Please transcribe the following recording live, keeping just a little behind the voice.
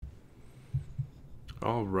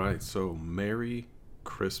All right, so Merry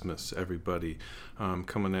Christmas, everybody.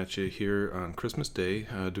 Coming at you here on Christmas Day,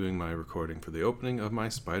 doing my recording for the opening of my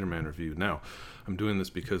Spider-Man review. Now, I'm doing this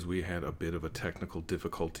because we had a bit of a technical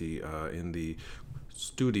difficulty in the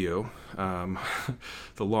studio,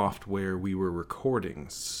 the loft where we were recording.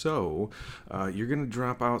 So, you're going to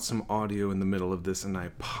drop out some audio in the middle of this, and I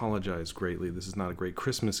apologize greatly. This is not a great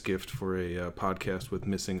Christmas gift for a podcast with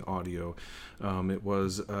missing audio. It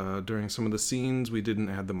was during some of the scenes we didn't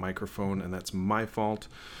add the microphone, and that's my fault.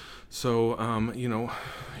 So,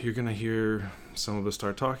 you're going to hear some of us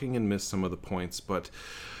start talking and miss some of the points, but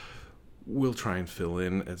we'll try and fill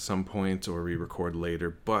in at some point or re-record later.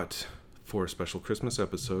 But for a special Christmas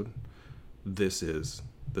episode, this is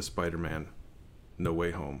the Spider-Man No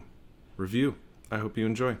Way Home review. I hope you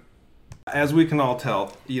enjoy. As we can all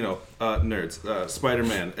tell, nerds,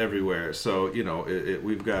 Spider-Man everywhere. So,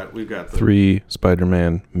 we've got the three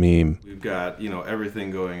Spider-Man meme. We've got,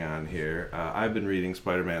 everything going on here. I've been reading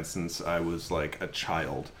Spider-Man since I was like a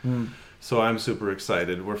child. So I'm super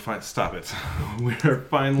excited. Stop it. We're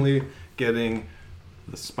finally getting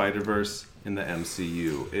the Spider-Verse in the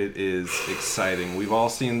MCU. It is exciting. We've all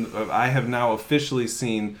seen, I have now officially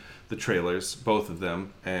seen the trailers, both of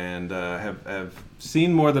them, and have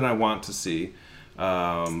seen more than I want to see.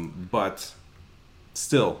 But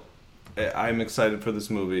still, I'm excited for this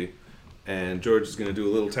movie, and George is going to do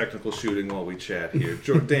a little technical shooting while we chat here.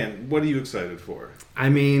 Dan, what are you excited for? I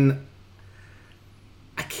mean,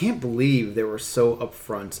 I can't believe they were so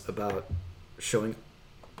upfront about showing.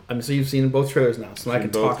 So you've seen both trailers now, so I can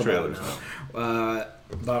talk about it now.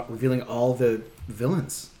 About revealing all the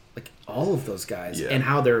villains. Like, all of those guys, and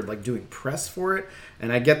how they're, like, doing press for it.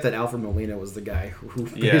 And I get that Alfred Molina was the guy who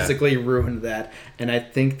basically ruined that. And I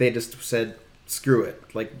think they just said, screw it.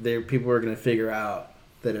 Like, people are going to figure out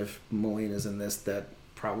that if Molina's in this, that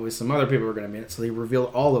probably some other people are going to be in it. So they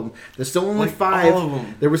revealed all of them. There's still only 5. All of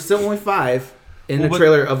them. There were still only 5 in the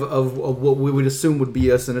trailer of what we would assume would be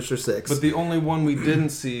a Sinister Six. But the only one we didn't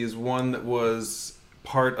see is one that was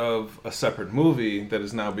part of a separate movie that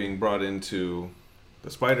is now being brought into the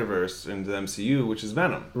Spider-Verse into the MCU, which is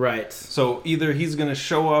Venom. Right. So either he's going to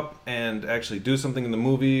show up and actually do something in the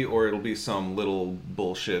movie, or it'll be some little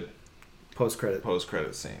bullshit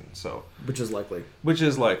post-credit scene. So, which is likely.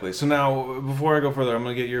 So now, before I go further, I'm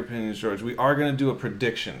going to get your opinions, George. We are going to do a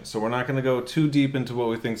prediction. So we're not going to go too deep into what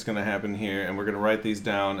we think is going to happen here, and we're going to write these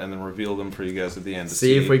down and then reveal them for you guys at the end to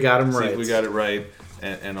see if we got them right. See if we got it right.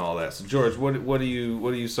 And all that. So George, what are you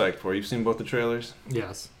psyched for? You've seen both the trailers?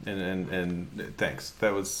 Yes. And thanks.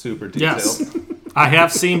 That was super detailed. Yes. I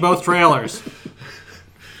have seen both trailers.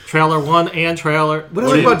 Trailer 1 and trailer. What I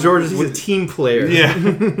like about George is he's a team player. Yeah.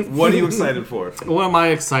 What are you excited for? What am I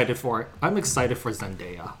excited for? I'm excited for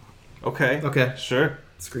Zendaya. Okay. Sure.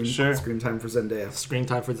 Screen time for Zendaya. Screen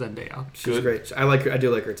time for Zendaya. She's great. I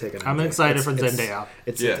do like her take on it. I'm excited for Zendaya.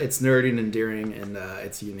 It's nerdy and endearing, and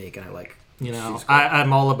it's unique, and I like.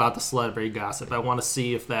 I'm all about the celebrity gossip. I want to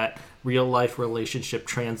see if that real life relationship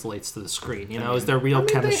translates to the screen. Is there real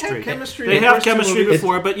chemistry? They have chemistry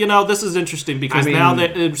before, but this is interesting because now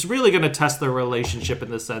that it's really going to test their relationship in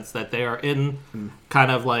the sense that they are in kind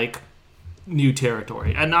of like new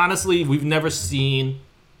territory. And honestly, we've never seen.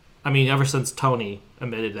 Ever since Tony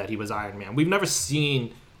admitted that he was Iron Man, we've never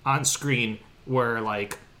seen on screen where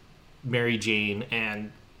like Mary Jane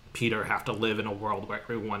and Peter have to live in a world where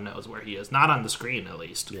everyone knows where he is. Not on the screen, at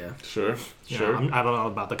least. Yeah. Sure. I don't know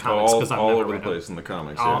about the comics because I've never all over read the place in the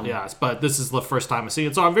comics. Yes, but this is the first time I see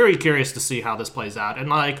it, so I'm very curious to see how this plays out.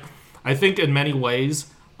 And I think in many ways,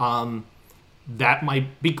 that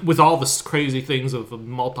might be with all the crazy things of the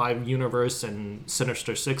multi-universe and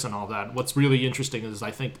Sinister Six and all that. What's really interesting is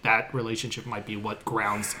I think that relationship might be what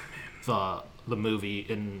grounds the movie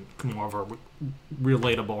in more of a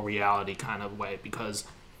relatable reality kind of way because.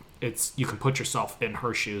 You can put yourself in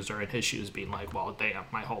her shoes or in his shoes being like, well, damn,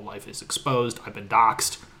 my whole life is exposed. I've been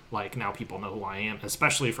doxxed. Like, now people know who I am,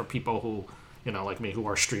 especially for people who, like me, who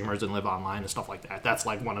are streamers and live online and stuff like that. That's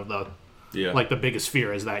like one of the, the biggest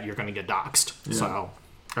fear is that you're going to get doxxed. Yeah. So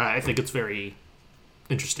I think it's very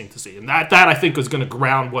interesting to see. And that I think is going to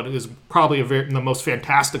ground what is probably the most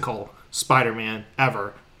fantastical Spider-Man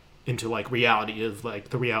ever into like reality of like,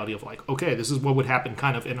 the reality of like, okay, this is what would happen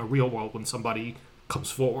kind of in a real world when somebody comes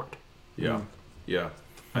forward. Yeah.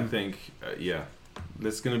 I think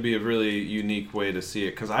that's going to be a really unique way to see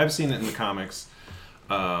it because I've seen it in the comics,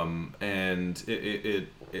 and it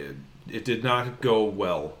did not go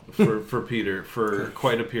well for Peter for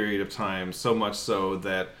quite a period of time. So much so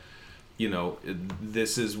that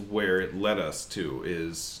this is where it led us to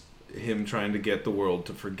is him trying to get the world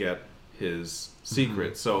to forget his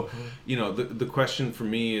secret. So, the question for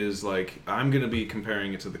me is like, I'm going to be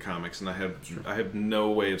comparing it to the comics, and I have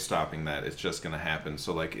no way of stopping that. It's just going to happen.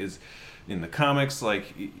 So like, is in the comics, like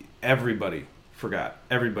everybody forgot,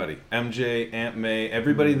 everybody, MJ, Aunt May,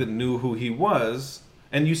 everybody that knew who he was.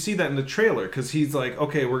 And you see that in the trailer, because he's like,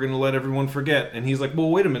 okay, we're going to let everyone forget. And he's like, well,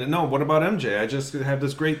 wait a minute. No, what about MJ? I just have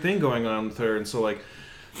this great thing going on with her. And so, like,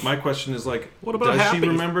 my question is, like, what about does Happy? she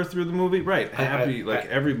remember through the movie? Right. Happy,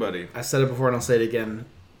 everybody. I said it before and I'll say it again.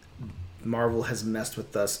 Marvel has messed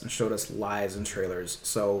with us and showed us lies in trailers.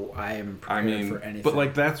 So I am prepared for anything. But,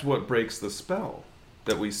 like, that's what breaks the spell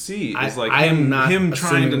that we see. Is, like, him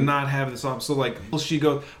trying to not have this off. So, like, will she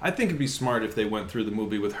go... I think it'd be smart if they went through the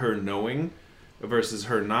movie with her knowing... versus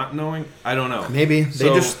her not knowing. I don't know. Maybe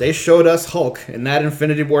they showed us Hulk in that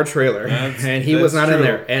Infinity War trailer, and he was not in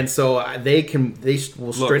there, and so they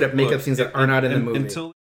will straight up make up things that are not in the movie.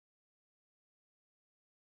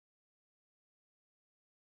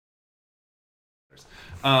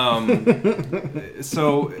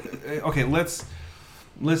 So okay, let's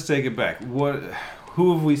take it back.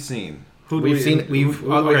 Who have we seen?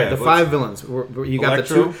 The 5 villains. You got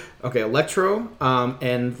Electro? the 2. Okay, Electro,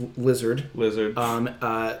 and Lizard.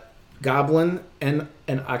 Goblin and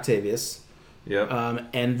Octavius. Yep.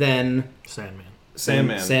 And then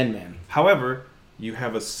Sandman. However, you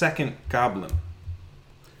have a second Goblin.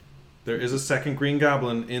 There is a second Green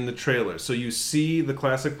Goblin in the trailer. So you see the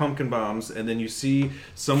classic pumpkin bombs, and then you see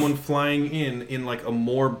someone flying in like a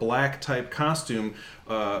more black type costume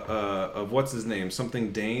of what's his name?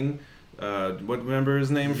 Something Dane. Remember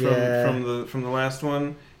his name from the last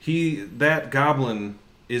one? That Goblin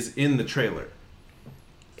is in the trailer.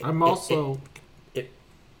 I'm also. It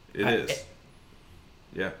is.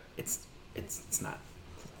 Yeah. It's not.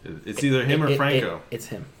 It's either him or Franco. It's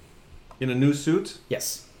him. In a new suit?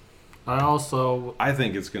 Yes. I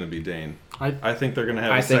think it's going to be Dane. I think they're going to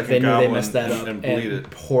have a second they knew Goblin they messed that up and bleed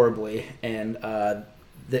it horribly. And but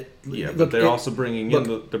they're also bringing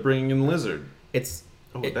in Lizard.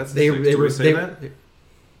 That's did we say that?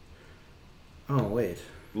 Oh wait.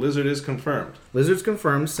 Lizard is confirmed. Lizard's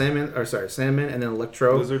confirmed. Sandman, and then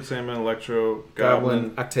Electro. Lizard, Sandman, Electro,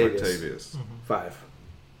 Goblin, Octavius. 5.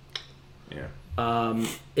 Yeah.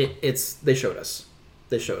 They showed us.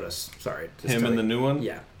 Sorry. Him in the new one?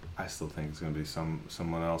 Yeah. I still think it's going to be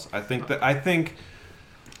someone else. I think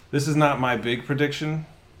this is not my big prediction.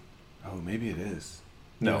 Oh, maybe it is.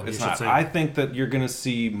 No, it's not. I think that you're going to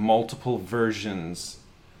see multiple versions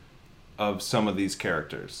of some of these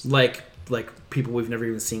characters. Like people we've never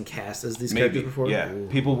even seen cast as these characters before? Yeah. Ooh.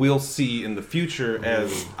 People we'll see in the future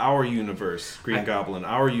as our universe, Green Goblin,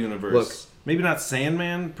 our universe. Look, maybe not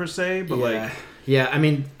Sandman per se, but Yeah, I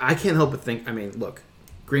mean, I can't help but think, look,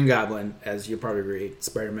 Green Goblin, as you probably agree,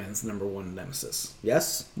 Spider-Man's number 1 nemesis.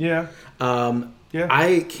 Yes? Yeah. Yeah.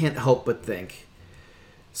 I can't help but think.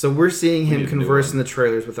 So we're seeing him converse in the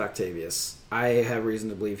trailers with Octavius. I have reason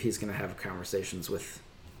to believe he's going to have conversations with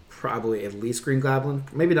probably at least Green Goblin.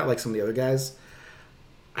 Maybe not like some of the other guys.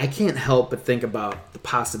 I can't help but think about the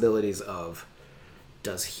possibilities of,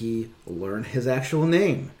 does he learn his actual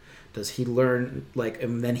name? Does he learn,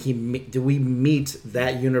 and then do we meet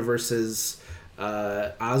that universe's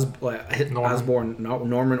Osborn,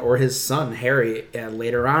 Norman, or his son Harry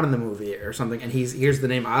later on in the movie or something? And he hears the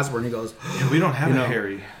name Osborn. And he goes, we don't have a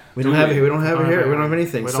Harry. We don't have a Harry. We don't have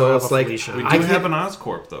anything. So it's like we do have an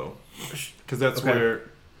Oscorp though, because that's where.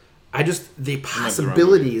 The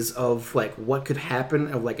possibilities of what could happen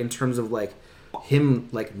of in terms of him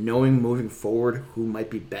knowing moving forward who might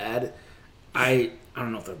be bad. I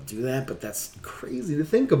don't know if they'll do that, but that's crazy to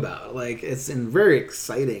think about. It's very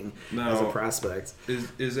exciting as a prospect.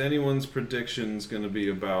 Is anyone's predictions going to be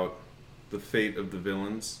about the fate of the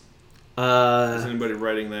villains? Is anybody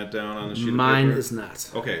writing that down on a sheet of paper? Mine is not.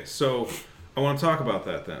 Okay, so I want to talk about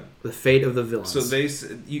that then. The fate of the villains. So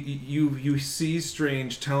you see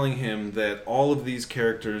Strange telling him that all of these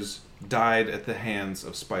characters died at the hands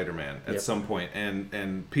of Spider-Man at some point,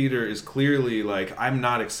 and Peter is clearly I'm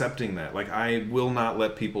not accepting that. I will not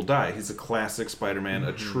let people die. He's a classic Spider-Man,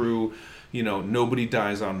 a true, nobody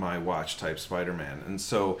dies on my watch type Spider-Man. And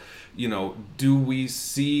so, do we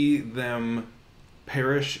see them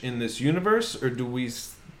perish in this universe, or do we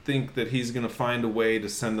think that he's going to find a way to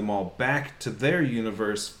send them all back to their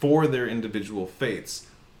universe for their individual fates?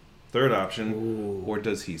 Third option, or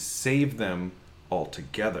does he save them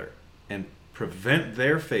altogether and prevent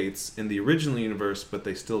their fates in the original universe, but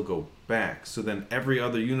they still go back? So then every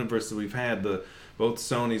other universe that we've had, both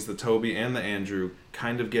Sony's, the Toby and the Andrew,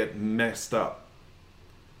 kind of get messed up.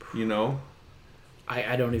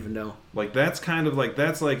 I don't even know. Like that's kind of like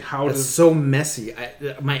that's like how It's does so messy.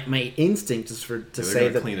 My instinct is to say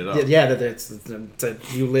that clean it up. Yeah, that it's that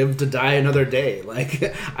you live to die another day. Like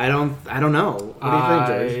I don't know. What do you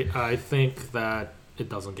think, George? I think that it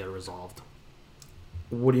doesn't get resolved.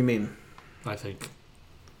 What do you mean? I think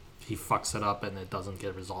he fucks it up and it doesn't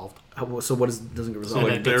get resolved. So what doesn't get resolved?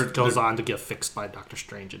 And then it goes on to get fixed by Doctor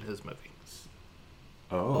Strange in his movie.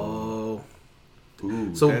 Oh.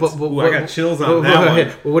 Ooh, so, I got chills on that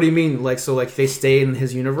one. Well, what do you mean? Like, so, like, they stay in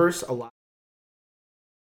his universe a lot?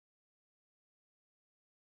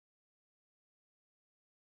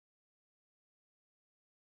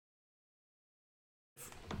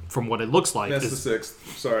 From what it looks like. That's the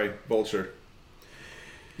sixth. Sorry, Vulture.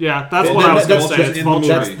 Yeah, that's what I was going to say. Vulture's in the movie.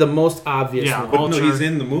 That's the most obvious Yeah, one. But no, he's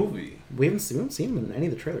in the movie. We haven't seen him in any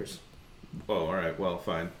of the trailers. Oh, all right. Well,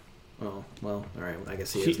 fine. Oh, well, all right. I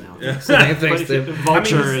guess he is now. Yeah. Thanks to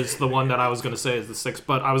Vulture is the one that I was going to say is the sixth,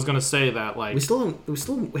 but I was going to say that, like... We still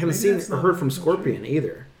haven't seen or heard from Scorpion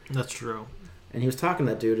either. That's true. And he was talking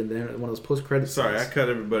to that dude in one of those post-credit Sorry, scenes. I cut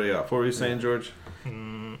everybody off. What were you saying, George?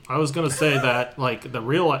 I was going to say that, like, the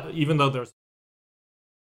real... Even though there's...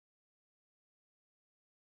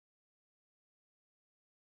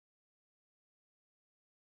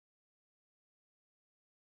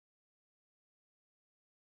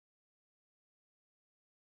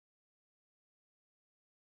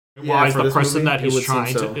 Yeah, the person movie, that he's it would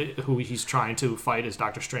trying seem to, who he's trying to fight is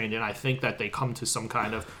Doctor Strange, and I think that they come to some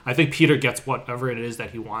kind of. I think Peter gets whatever it is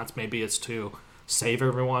that he wants. Maybe it's to save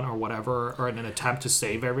everyone or whatever, or in an attempt to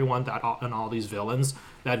save everyone and all these villains.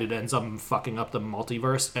 That it ends up fucking up the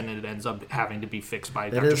multiverse, and it ends up having to be fixed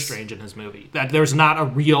by Doctor Strange in his movie. That there's not a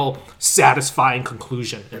real satisfying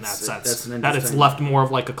conclusion in that sense. That it's left more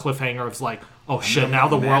of like a cliffhanger of like, oh shit, now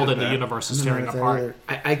the world and the universe is tearing apart.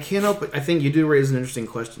 I can't help but I think you do raise an interesting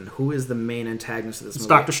question. Who is the main antagonist of this movie? It's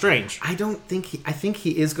Doctor Strange. I think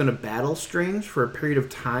he is going to battle Strange for a period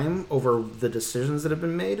of time over the decisions that have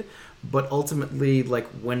been made, but ultimately, like,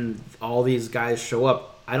 when all these guys show up,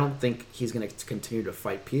 I don't think he's going to continue to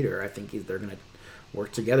fight Peter. I think they're going to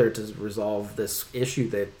work together to resolve this issue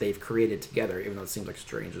that they've created together, even though it seems like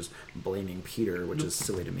Strange is blaming Peter, which is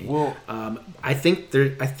silly to me. Well, I think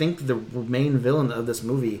the main villain of this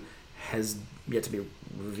movie has yet to be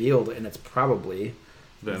revealed, and it's probably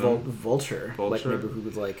Vulture. Like, maybe who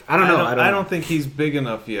was like, I don't know. I don't think he's big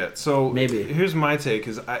enough yet. So maybe here's my take: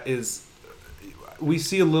 is we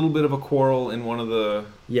see a little bit of a quarrel in one of the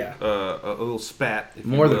a little spat, if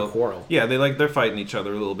more you than will. a quarrel. Yeah, they're fighting each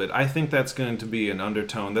other a little bit. I think that's going to be an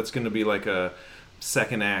undertone. That's going to be like a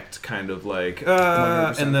second act kind of like,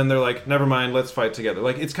 and then they're like, never mind, let's fight together.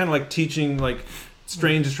 Like it's kind of like teaching, like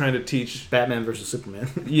Strange is trying to teach Batman versus Superman.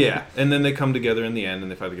 Yeah, and then they come together in the end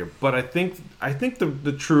and they fight together. But I think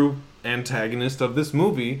the true antagonist of this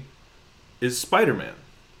movie is Spider-Man.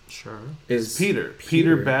 Sure. Is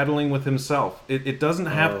Peter battling with himself. It doesn't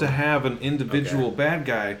have to have an individual bad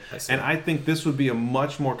guy. And I think this would be a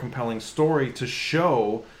much more compelling story to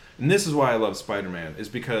show, and this is why I love Spider-Man, is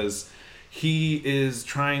because he is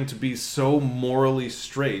trying to be so morally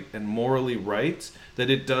straight and morally right that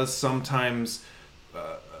it does sometimes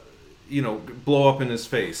blow up in his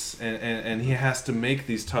face, and he has to make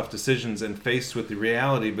these tough decisions and faced with the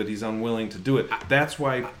reality, but he's unwilling to do it. That's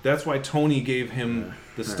why Tony gave him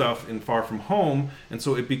the stuff in Far From Home, and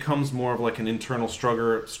so it becomes more of like an internal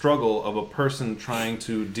struggle of a person trying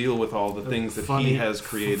to deal with all the things that he has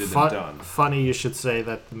created and done. Funny you should say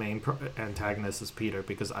that the main antagonist is Peter,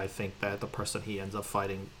 because I think that the person he ends up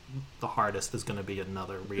fighting the hardest is going to be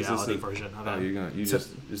another reality version of him.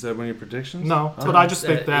 Is that one of your predictions? No, but I just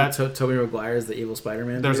think that Tobey Maguire is the evil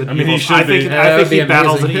Spider-Man. There's an I mean, evil. he should I be. think he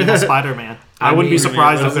battles an evil Spider-Man. I wouldn't be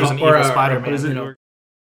surprised if there's an evil Spider-Man.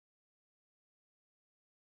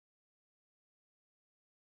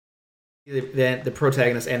 The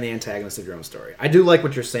protagonist and the antagonist of your own story. I do like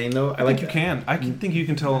what you're saying, though. I think you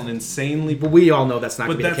can tell an insanely. But we all know that's not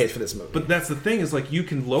going to be the case for this movie. But that's the thing, is like you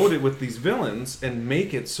can load it with these villains and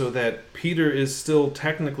make it so that Peter is still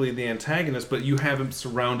technically the antagonist, but you have him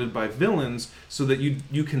surrounded by villains so that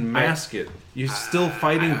you can mask it. You're still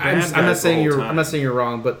fighting bad guys. I'm not saying you're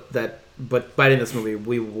wrong, but by in this movie,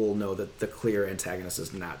 we will know that the clear antagonist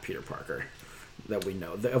is not Peter Parker, that we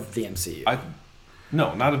know of the MCU.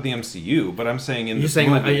 No, not of the MCU, but I'm saying in this movie.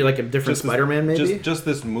 Are you like a different Spider-Man, maybe? Just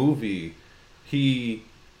this movie, he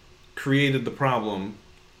created the problem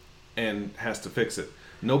and has to fix it.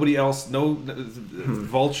 Nobody else,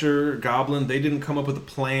 Vulture, Goblin, they didn't come up with a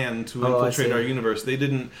plan to infiltrate our universe. They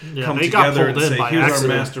didn't come together and say, here's our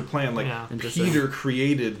master plan. Like, Peter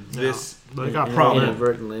created this problem,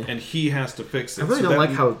 inadvertently. And he has to fix it. I really don't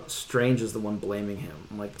like how Strange is the one blaming him.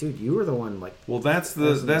 I'm like, dude, you were the one, like... Well, that's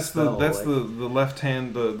the left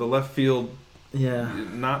hand, the left field... Yeah.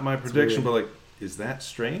 Not my prediction, but, like, is that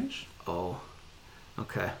Strange? Oh.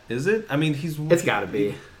 Okay. Is it? I mean, It's gotta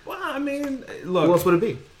be. Well, I mean, look. Who else would it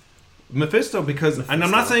be? Mephisto, and I'm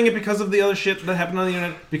not saying it because of the other shit that happened on the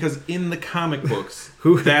internet, because in the comic books,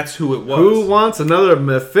 that's who it was. Who wants another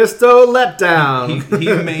Mephisto letdown?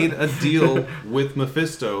 He made a deal with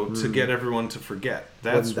Mephisto to get everyone to forget.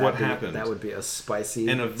 That's what happened. That would be a spicy...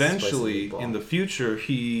 And eventually, in the future,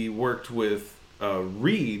 he worked with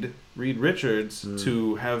Reed Richards,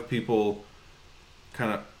 to have people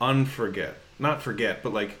kind of not forget,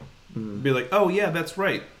 but like be like, oh yeah, that's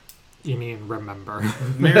right. You mean remember?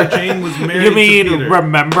 Mary Jane was married You mean to Peter.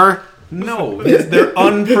 Remember? No, they're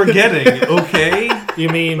unforgetting, okay? You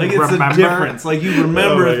mean like, it's remember? a difference. Like, you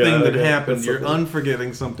remember a thing that happened. That's You're so funny.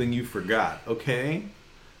 unforgetting something you forgot, okay?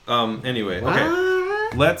 Anyway, okay.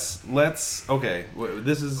 Let's okay.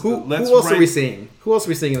 This is Who else are we seeing? Who else are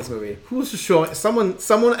we seeing in this movie? Who's showing? Someone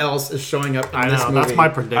else is showing up in this movie. That's my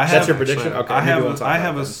prediction. That's your prediction. Okay, I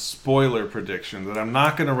have a spoiler prediction that I'm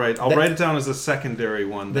not going to write. I'll write it down as a secondary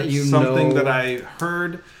one. That's something that I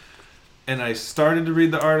heard, and I started to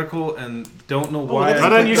read the article and don't know why. But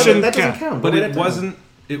then you shouldn't that doesn't count. But it wasn't.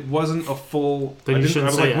 It wasn't a full. Then you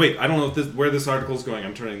shouldn't say it. Wait, I don't know where this article is going.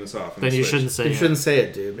 I'm turning this off. Then you shouldn't say it. You shouldn't say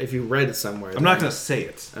it, dude. If you read it somewhere, I'm not going to say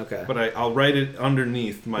it. Okay. But I'll write it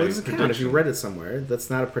underneath my prediction. If you read it somewhere, that's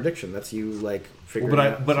not a prediction. That's you like figuring it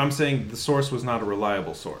out. But I'm saying the source was not a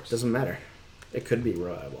reliable source. Doesn't matter. It could be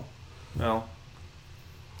reliable. Well,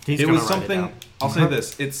 it was something. I'll say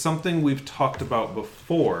this: it's something we've talked about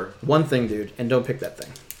before. One thing, dude, and don't pick that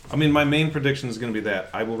thing. I mean, my main prediction is going to be that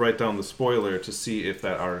I will write down the spoiler to see if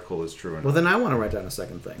that article is true or not. Well, then I want to write down a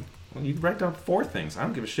second thing. Well, you write down 4 things. I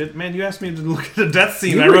don't give a shit, man. You asked me to look at a death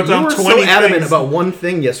scene. You I wrote down 20 so adamant things. about one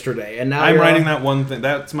thing yesterday, and now I'm writing that one thing.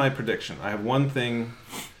 That's my prediction. I have one thing.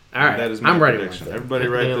 All right, that is my prediction. Everybody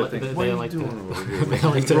write their thing. What are you doing over here? They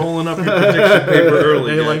like to rolling up your prediction paper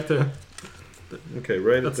early. They like to. Okay,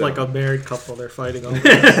 write it down. It's like a married couple. They're fighting over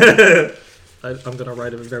it. I'm gonna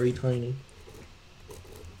write it very tiny.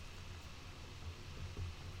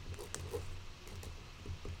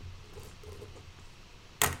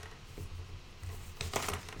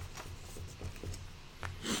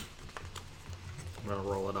 I'm gonna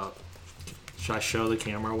roll it up. Should I show the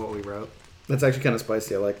camera what we wrote? That's actually kind of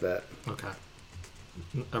spicy. I like that. Okay.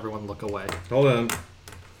 Everyone look away. Hold on.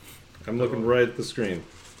 I'm looking right at the screen.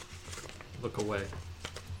 Look away.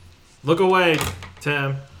 Look away,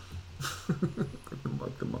 Tim.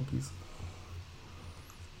 Like the monkeys.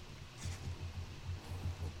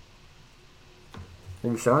 Are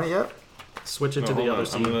you showing it yet? Switch it to the other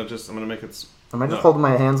scene. I'm gonna make it. Am I just holding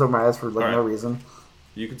my hands over my eyes for no reason?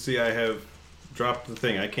 You can see I have dropped the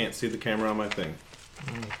thing. I can't see the camera on my thing.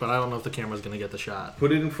 But I don't know if the camera's gonna get the shot.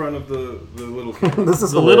 Put it in front of the little camera. This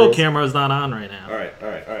is the little camera is not on right now. All right.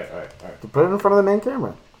 Put it in front of the main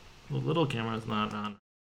camera. The little camera is not on.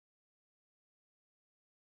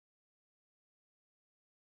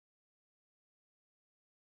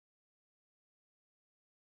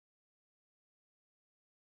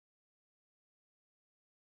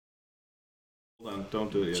 Hold on,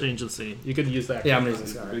 don't do it yet. Change the scene. You could use that. Yeah, I'm using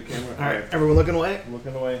this camera. Big camera. All right, everyone looking away? I'm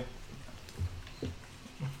looking away.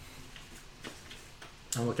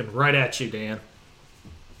 I'm looking right at you, Dan.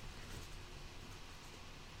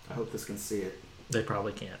 I hope this can see it. They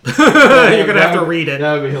probably can't. You're gonna have to read it.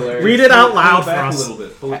 That would be hilarious. Read it out loud for Pull it back us. a little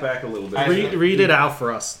bit. Pull it back a little bit. Read it out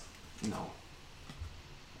for us. No.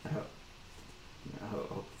 I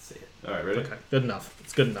hope to see it. All right, ready? Okay, good enough.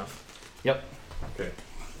 It's good enough. Yep. Okay.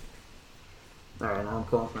 All right, now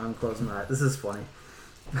I'm closing my eyes. This is funny.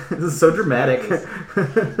 This is so dramatic.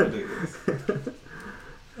 Ridiculous.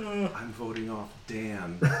 I'm voting off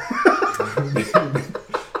Dan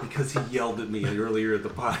because he yelled at me earlier at the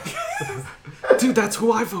podcast. Dude, that's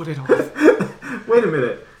who I voted on. Wait a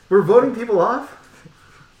minute. We're voting people off?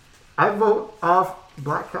 I vote off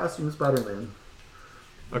Black Costume Spider-Man.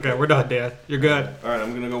 Okay, we're done, Dan. You're good. All right, I'm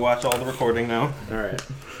going to go watch all the recording now. All right.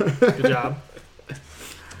 Good job.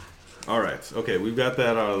 All right. Okay, we've got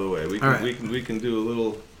that out of the way. We can do a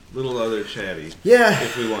little other chatty. Yeah.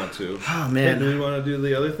 If we want to. Oh, man. Hey, do we want to do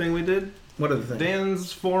the other thing we did? What other thing?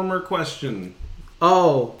 Dan's former question.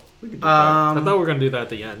 Oh. We could do I thought we were going to do that at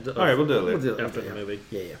the end. all right, we'll do it later. We'll do it After the movie.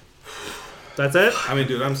 Yeah. That's it? I mean,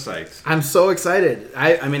 dude, I'm psyched. I'm so excited.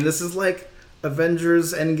 I mean, this is like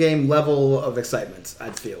Avengers Endgame level of excitement.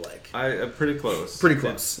 I'd feel like pretty close. Pretty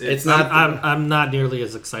close. It's not. not. I'm not nearly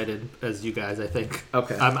as excited as you guys. I think.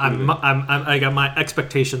 Okay. I got my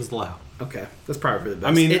expectations low. Okay, that's probably the best.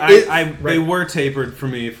 I mean, they were tapered for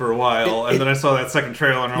me for a while, and then I saw that second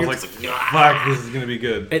trailer, and I was like, "Fuck, this is gonna be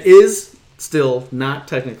good." It is still not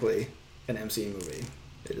technically an MCU movie.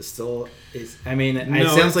 It is still. I mean, it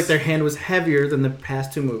sounds like their hand was heavier than the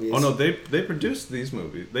past two movies. Oh no, they produced these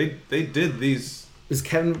movies. They did these.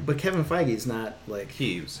 Kevin Feige's not like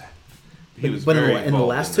he was but very in the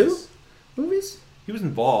last two movies. He was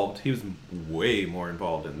involved. He was way more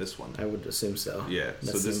involved in this one. I would assume so. Yeah.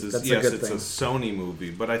 So it's thing. a Sony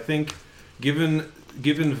movie, but I think given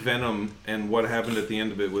Venom and what happened at the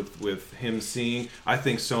end of it with him seeing, I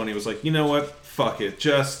think Sony was like, you know what, fuck it,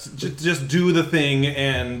 just do the thing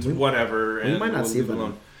and whatever. We might not see Venom.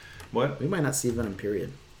 Alone. What? We might not see Venom.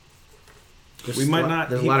 Period. There's a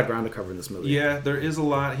lot of ground to cover in this movie. Yeah, there is a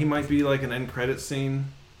lot. He might be like an end credit scene.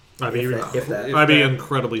 I'd be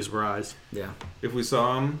incredibly surprised. Yeah. If we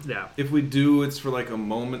saw him. Yeah. If we do, it's for like a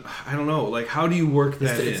moment. I don't know. Like, how do you work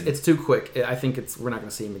that in? It's too quick. I think we're not going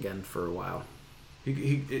to see him again for a while.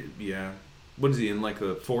 Yeah. What is he in, like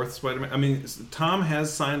the fourth Spider-Man? I mean, Tom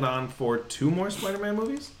has signed on for 2 more Spider-Man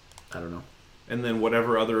movies. I don't know. And then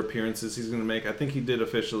whatever other appearances he's going to make, I think he did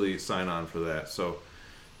officially sign on for that. So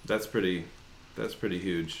that's pretty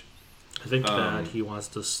huge. I think that he wants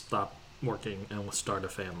to stop working and will start a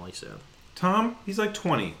family soon. Tom, he's like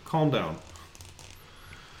 20. Calm down.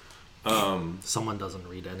 Someone doesn't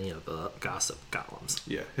read any of the gossip columns.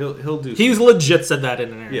 Yeah, he'll do. He's legit said that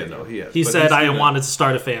in an interview. Yeah, no, he has. He said I wanted to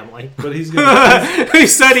start a family. But he's gonna. He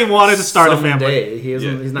said he wanted to start a family.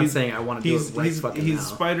 He's not saying I want to do it right fucking now. He's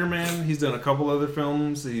Spider-Man. He's done a couple other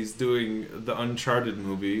films. He's doing the Uncharted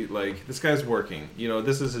movie. Like, this guy's working. You know,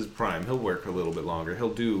 this is his prime. He'll work a little bit longer.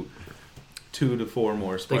 He'll do 2 to 4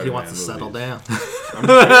 more Spider-Man movies. I think he wants to settle down. I'm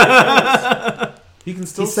sure he does. He can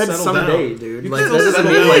still settle someday, down. Dude. Like, that doesn't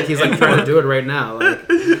mean like he's like trying to do it right now. Like,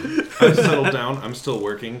 I've settled down. I'm still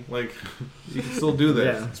working. Like, you can still do that,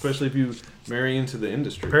 yeah. Especially if you marry into the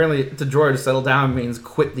industry. Apparently, to George, settle down means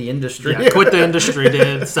quit the industry. Yeah, quit the industry,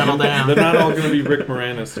 dude. Settle down. They're not all going to be Rick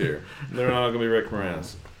Moranis here. They're not all going to be Rick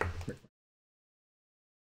Moranis.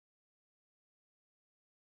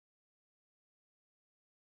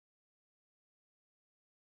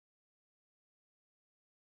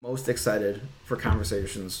 Most excited for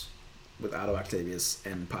conversations with Otto Octavius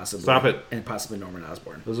and possibly Stop it. And possibly Norman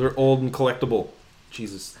Osborn. Those are old and collectible.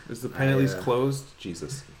 Jesus, is the pen at least closed?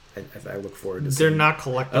 Jesus, I look forward to. They're not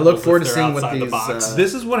collectibles. I look forward to seeing what these.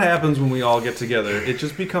 This is what happens when we all get together. It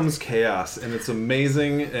just becomes chaos, and it's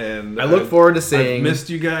amazing. And I look forward to seeing. I've missed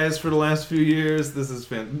you guys for the last few years. This is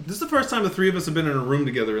fantastic. This is the first time the 3 of us have been in a room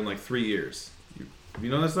together in like 3 years. Have you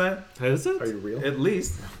noticed that? Is it? Are you real? At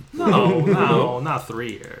least. No, not 3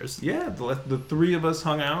 years. Yeah, the 3 of us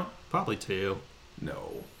hung out. Probably 2.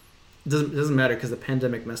 No. It doesn't matter because the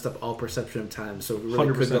pandemic messed up all perception of time. So it really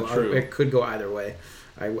 100% true. It could go either way.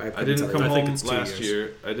 I didn't come home it's 2 last years.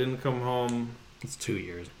 year. I didn't come home. It's 2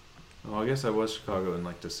 years. Oh, I guess I was Chicago in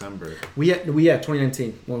like December. We had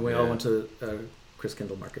 2019 when we all went to Chris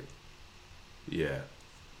Kindle Market. Yeah,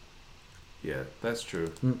 that's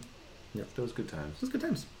true. Yeah, those good times. Those good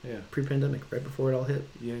times. Yeah, pre-pandemic, right before it all hit.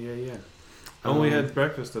 Yeah. We had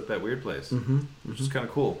breakfast at that weird place, which is kind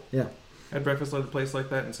of cool. Yeah, I had breakfast at a place like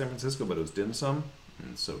that in San Francisco, but it was dim sum.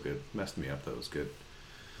 And it's so good. Messed me up. That was good.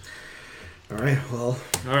 All right. Well.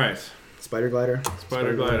 All right. Spider Glider.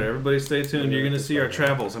 Everybody stay tuned. You're going to see our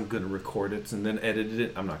travels. I'm going to record it and then edit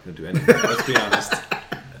it. I'm not going to do anything. Let's be honest.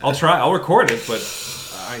 I'll try. I'll record it, but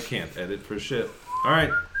I can't edit for shit. All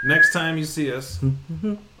right. Next time you see us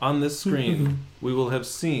on this screen, we will have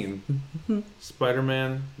seen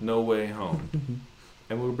Spider-Man No Way Home.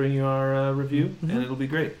 And we'll bring you our review, and it'll be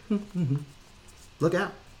great. Look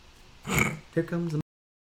out. Here comes the...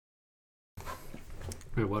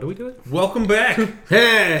 Wait, what are we doing? Welcome back.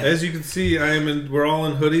 Hey! As you can see, we're all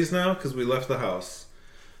in hoodies now because we left the house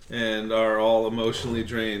and are all emotionally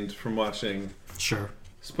drained from watching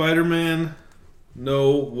Spider-Man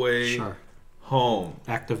No Way Home.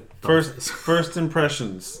 Active. First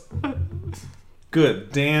impressions.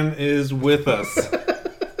 Good. Dan is with us.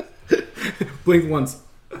 Blink once.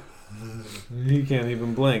 He can't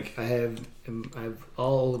even blink. I've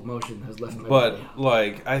all emotion has left my body.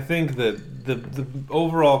 Like, I think that the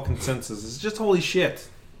overall consensus is just holy shit.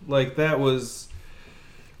 Like, that was...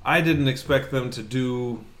 I didn't expect them to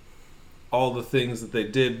do all the things that they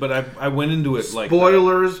did, but I went into it like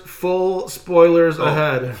spoilers, full spoilers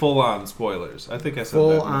ahead. Full on spoilers. I think I said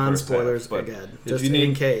full that in the on first spoilers half, again, just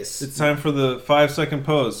in case. It's time for the 5-second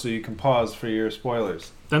pause, so you can pause for your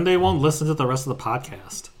spoilers. Then they won't listen to the rest of the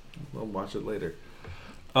podcast. We'll watch it later.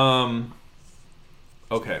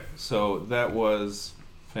 Okay, so that was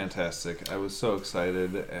fantastic. I was so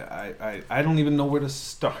excited. I don't even know where to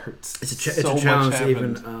start. It's a challenge to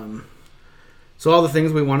even. So all the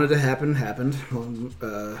things we wanted to happen happened.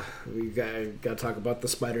 We got to talk about the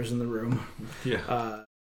spiders in the room. Yeah.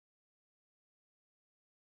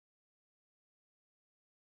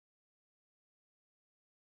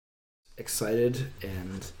 Excited,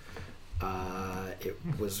 and it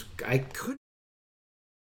was. I could.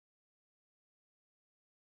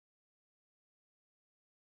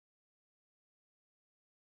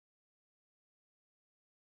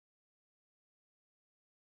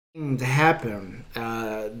 To happen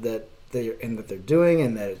that they're doing,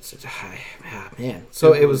 and that it's man.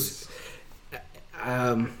 So it was.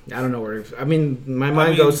 I don't know where. I mean, my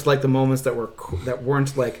mind goes to like the moments that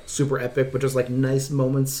weren't like super epic, but just like nice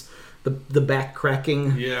moments. The back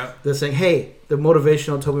cracking. Yeah. The saying, hey, the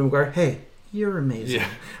motivational Tobey Maguire. Hey, you're amazing. Yeah.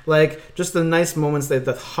 Like just the nice moments.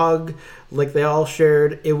 The hug, like they all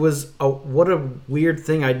shared. It was what a weird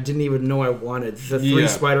thing I didn't even know I wanted. The three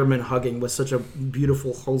Spider-Men hugging was such a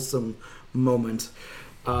beautiful, wholesome moment.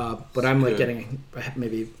 But I'm like getting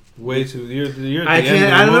maybe way too. You're I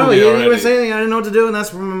can't. I don't know. You didn't even say anything. I didn't know what to do, and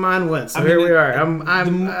that's where my mind went. So here we are.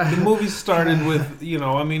 The movie started with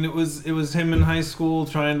it was him in high school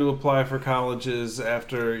trying to apply for colleges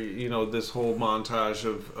after this whole montage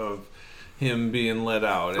of him being let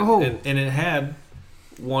out, and it had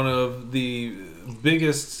one of the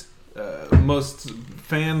biggest, most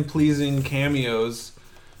fan-pleasing cameos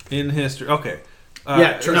in history. Okay.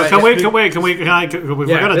 True. No, can we? If we're gonna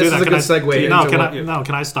do that, can I segue?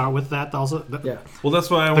 Can I start with that also? Yeah. Well, that's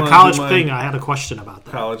why I the college thing. I had a question about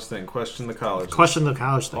that. College thing. Question the college. Question the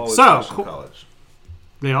college thing. Always so college.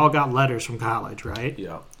 They all got letters from college, right?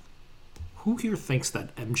 Yeah. Who here thinks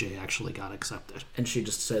that MJ actually got accepted? And she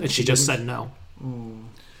just said. And she just said no.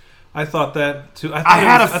 I thought that too. I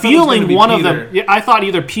had a feeling one of them. Yeah, I thought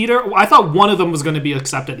either Peter. I thought one of them was going to be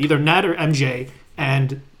accepted, either Ned or MJ,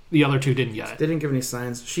 and the other two didn't get it. They didn't give any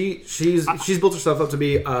signs. She's built herself up to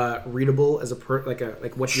be readable as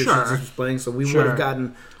like what she's playing. So we would have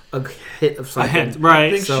gotten a hit of something.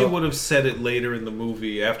 Right. I think she would have said it later in the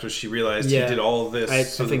movie after she realized he did all of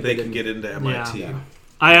this so that they could get into MIT. Yeah.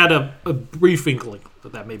 I had a brief inkling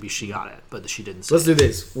that maybe she got it, but she didn't say Let's do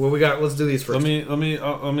these. Well, let's do these first. Let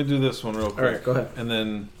me do this one real quick. All right, go ahead. And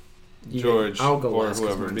then George or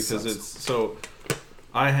whoever, because it's so.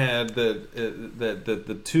 I had that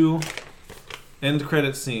the two end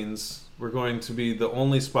credit scenes were going to be the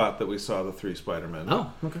only spot that we saw the three Spider-Men.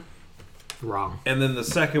 Oh, okay. Wrong. And then the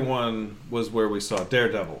second one was where we saw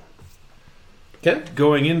Daredevil. Okay.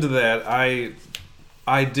 Going into that,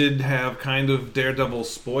 I did have kind of Daredevil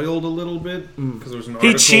spoiled a little bit because there was an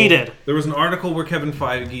article. He cheated. There was an article where Kevin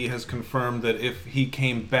Feige has confirmed that if he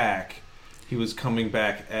came back, he was coming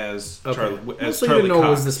back as Charlie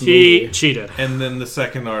Cox. He cheated. And then the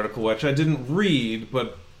second article, which I didn't read,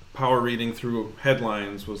 but power reading through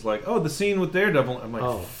headlines was like, "Oh, the scene with Daredevil." I'm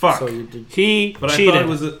like, "Fuck." So you did. He but cheated.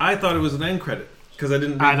 I thought it was an end credit because I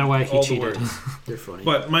didn't read either way. He all cheated. The words. You're funny.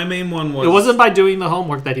 But my main one was it wasn't by doing the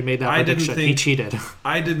homework that he made that prediction. He cheated.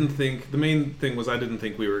 I didn't think the main thing was I didn't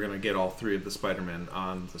think we were going to get all three of the Spider-Men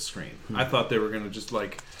on the screen. I thought they were going to just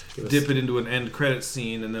like dip it into an end credit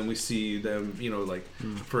scene and then we see them,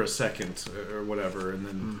 for a second or whatever, and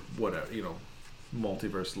then whatever,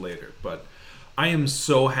 multiverse later. But I am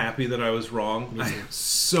so happy that I was wrong. I am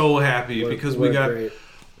so happy because we got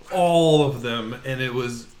all of them, and it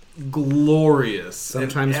was glorious.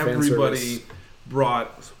 Sometimes and everybody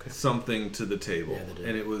brought something to the table,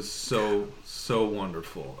 and it was so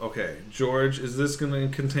wonderful. Okay, George, is this going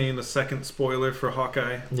to contain a second spoiler for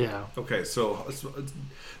Hawkeye? Yeah. Okay, so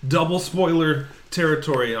double spoiler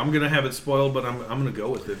territory. I'm going to have it spoiled, but I'm going to go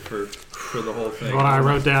with it for the whole thing. What I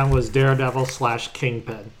wrote down was Daredevil /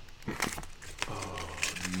 Kingpin. Oh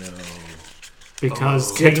no!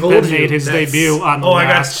 Because Kingpin made his debut on the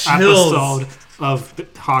last episode of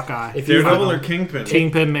Hawkeye. Daredevil or Kingpin?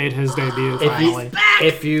 Kingpin made his debut finally.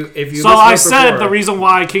 If you so I said the reason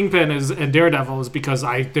why Kingpin is and Daredevil is because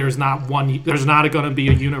there's not going to be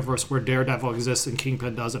a universe where Daredevil exists and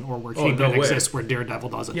Kingpin doesn't, or where Kingpin exists where Daredevil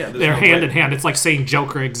doesn't. Yeah, they're hand in hand. It's like saying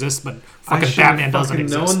Joker exists but fucking Batman doesn't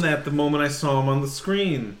exist. I should have known that the moment I saw him on the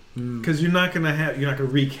screen. Because you're not gonna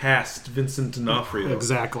recast Vincent D'Onofrio.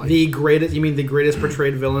 Exactly. The greatest. You mean the greatest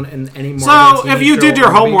portrayed villain in any Marvel So TV if you show did your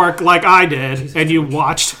or movie? homework like I did, and you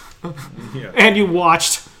watched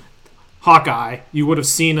Hawkeye, you would have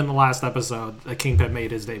seen in the last episode that Kingpin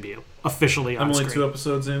made his debut officially on I'm only screen. 2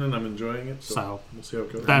 episodes in, and I'm enjoying it. So we'll see how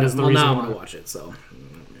it goes. That is the Well, reason now I'm why. gonna watch it. So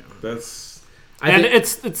That's And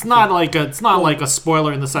it's not like a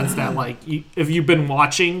spoiler in the sense that like if you've been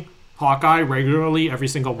watching Hawkeye regularly every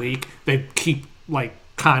single week, they keep like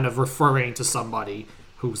kind of referring to somebody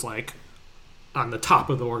who's like on the top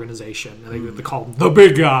of the organization, and they call him the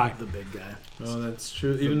big guy. the big guy. Oh, that's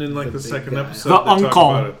true. Even in like the the big second guy. episode, The they talk uncle.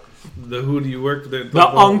 about it. The who do you work with? The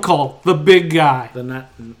uncle, the big guy.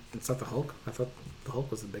 It's not the Hulk. I thought the Hulk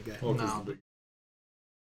was the big guy. Hulk is No. the big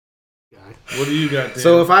guy. What do you got, Dan?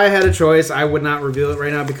 So if I had a choice, I would not reveal it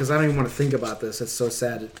right now because I don't even want to think about this. It's so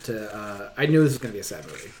sad to. I knew this was going to be a sad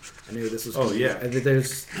movie. I knew this was. Oh, gonna yeah. Be,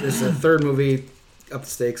 there's a third movie up the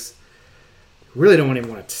stakes. Really don't even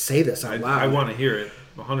want to say this out loud. I want to hear it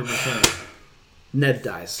 100%. Ned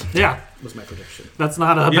dies. Yeah, Was my prediction. that's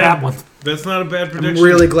not a bad one. That's not a bad prediction. I'm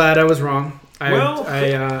really glad I was wrong. Well,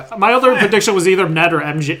 My other prediction was either Ned or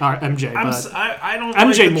MJ. I don't MJ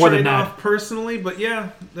like the more than trade-off Ned. personally, but yeah,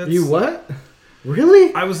 that's, you what?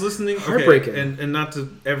 Really? I was listening. Heartbreaking. Okay, and not to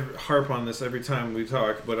harp on this every time we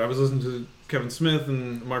talk, but I was listening to Kevin Smith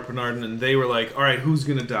and Mark Bernardin, and they were like, "All right, who's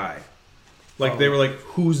gonna die?" Like they were like,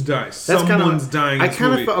 "Who's dying? Someone's dying." I in this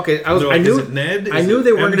kind movie. of okay. Is knew it Ned? I Is knew it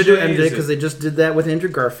they weren't going to do MJ Is because it- they just did that with Andrew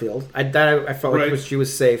Garfield. I felt like Right. she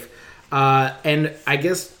was safe. And I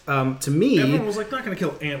guess to me, everyone was like, "Not gonna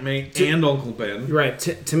kill Aunt May and Uncle Ben." right?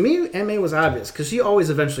 To me, Ma was obvious because she always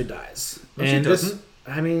eventually dies. No, she and doesn't.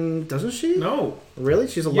 I mean, doesn't she? No. Really?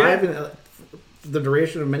 She's alive Yeah. in the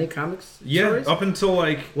duration of many comics. Yeah, stories? up until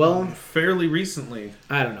like fairly recently.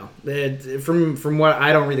 I don't know. From what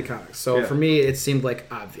I don't read the comics, so Yeah. for me it seemed like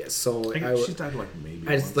obvious. So She died like maybe.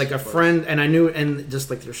 I just like a friend, and I knew, and just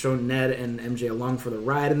like they're showing Ned and MJ along for the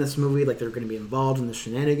ride in this movie, like they're going to be involved in the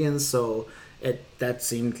shenanigans. So that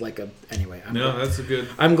seemed like anyway. That's a good.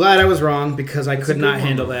 I'm glad I was wrong because I could a not good one,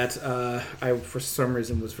 handle though. that. I for some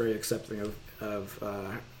reason was very accepting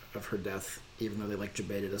of her death, even though they like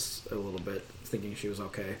debated us a little bit, thinking she was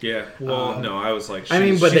okay. Yeah. Well, no, I was like. I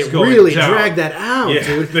mean, but she's they going really down. dragged that out, Yeah,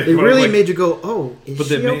 dude. they They were really like- made you go, "Oh, is But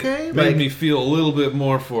she they okay?" made me feel a little bit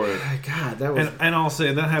more for it. God, that was. And I'll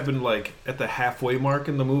say that happened like at the halfway mark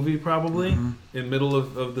in the movie, probably in middle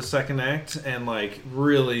of the second act, and like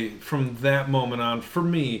really from that moment on, for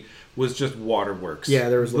me, was just waterworks. Yeah,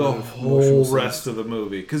 there was a the lot of whole emotional rest of the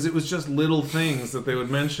movie because it was just little things that they would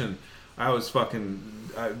mention. I was fucking.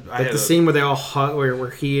 I like had the scene where they all hug, where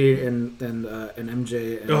he and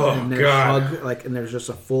MJ and Ned God. hug, like, and there's just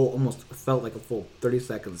a full, almost felt like a full 30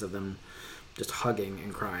 seconds of them just hugging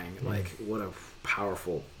and crying. Like, what a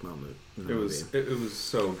powerful moment. In the movie. It was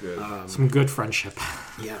so good. Some good friendship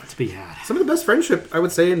Yeah, to be had. some of the best friendship I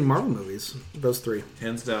would say in Marvel movies. Those three.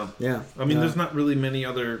 Hands down. Yeah, I mean, there's not really many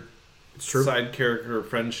other it's true. side character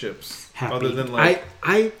friendships Happy. other than like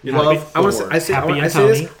I you know, love. I want to Thor. say. Happy and I say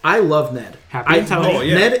this. Tony. I love Ned. Happy and Tony. Oh,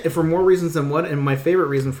 yeah. Ned for more reasons than one, and my favorite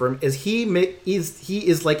reason for him is he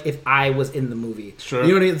is like if I was in the movie. Sure. You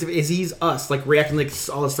know what I mean? Is he's us like reacting like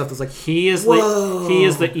all the stuff that's like He is Whoa.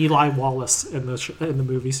 the Eli Wallace in the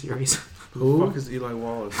movie series. who the fuck is Eli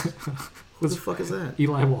Wallace? Who the fuck is that?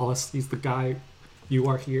 Eli Wallace. He's the guy. You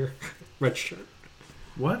are here. Red shirt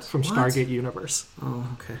What? from What? Stargate Universe. Oh,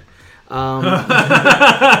 okay.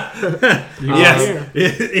 Yes,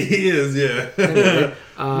 he is. Yeah. Anyway,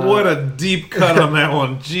 What a deep cut on that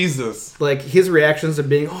one, Jesus. like his reactions to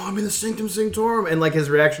being, I'm in the Sanctum Sanctorum, and like his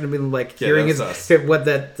reaction to being like Yeah, hearing that's his us. what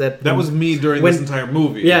that That was me during When- this entire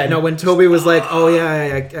movie. yeah, no, when Toby was like, oh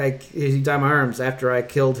yeah, he died my arms after I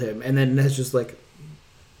killed him, and then it's just like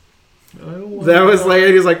that was like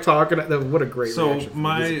he was like talking. What a great So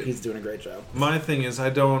reaction. He's doing a great job. My thing is,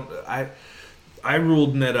 I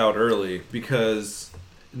ruled Ned out early because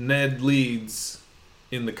Ned Leeds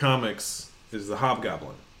in the comics is the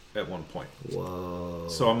Hobgoblin at one point. Whoa.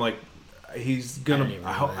 So I'm like, he's gonna. I didn't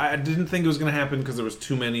even know that. I didn't think it was gonna happen because there was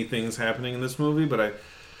too many things happening in this movie. But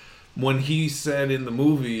when he said in the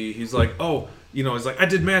movie, he's like, oh, you know, he's like, I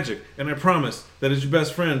did magic, and I promise that as your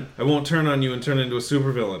best friend, I won't turn on you and turn into a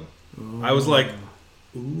supervillain. I was like,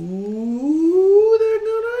 ooh, they're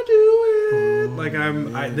gonna do it.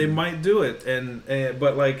 Like they might do it, and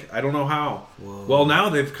but like I don't know how. Whoa. Well, now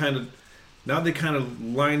they kind of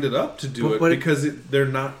lined it up to do But it because they're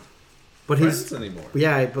not But friends anymore.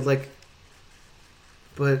 yeah,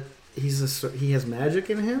 but he has magic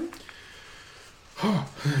in him. I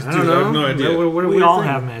Dude, don't know. I have no idea. What do We you all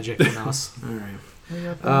think? have magic in us. All right.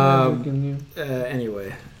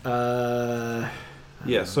 Anyway.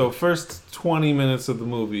 Yeah, so first 20 minutes of the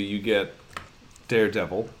movie, you get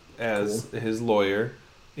Daredevil as his lawyer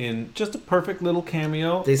in just a perfect little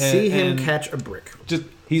cameo. They see him catch a brick. Just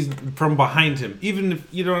he's from behind him. Even if,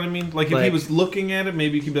 you know what I mean? Like, if he was looking at it,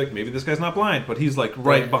 maybe you could be like, maybe this guy's not blind, but he's like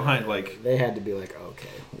right behind. Like, they had to be like, okay.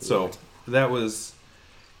 So that was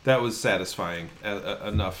satisfying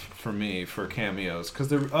enough for me for cameos,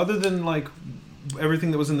 because other than like everything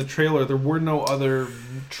that was in the trailer, there were no other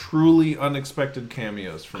truly unexpected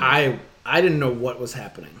cameos for me. I didn't know what was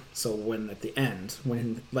happening. So when at the end,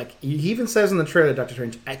 when like he even says in the trailer, Doctor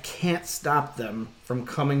Strange, I can't stop them from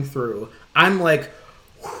coming through. I'm like,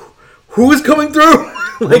 who is coming through?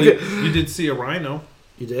 Like, you did see a rhino.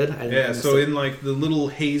 You did? Yeah, so in like the little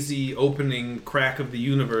hazy opening crack of the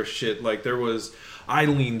universe shit, like I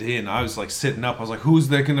leaned in. I was like sitting up. I was like, who's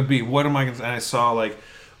that going to be? What am I going to... And I saw like,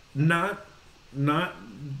 not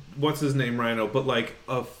what's his name rhino, but like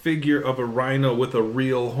a figure of a rhino with a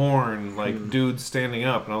real horn, like dude standing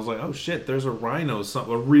up. And I was like, oh shit, there's a rhino,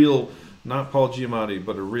 a real, not Paul Giamatti,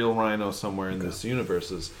 but a real rhino somewhere in this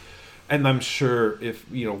universe. And I'm sure if,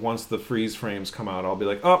 once the freeze frames come out, I'll be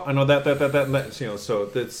like, oh, I know that, and that, so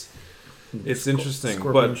it's interesting.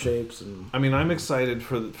 Scorpion shapes. And... I mean, I'm excited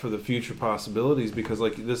for the future possibilities, because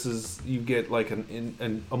like you get like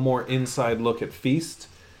a more inside look at Feast,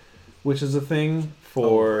 which is a thing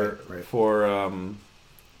for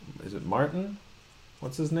is it Martin?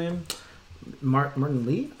 What's his name? Martin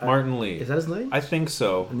Lee? Martin Lee. Is that his name? I think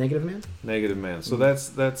so. Negative Man? Negative Man. So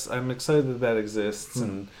that's I'm excited that exists,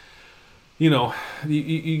 and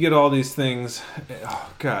you get all these things.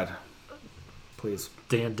 Oh God. Please.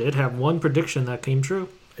 Dan did have one prediction that came true.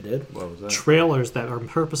 I did? What was that? Trailers that are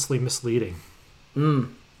purposely misleading.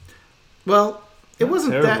 Well, it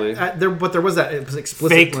wasn't terribly. but there was that. It was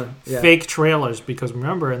explicit. Fake trailers, because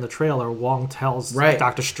remember in the trailer, Wong tells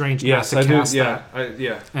Doctor Strange not to cast that.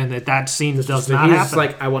 And that scene does not happen. He's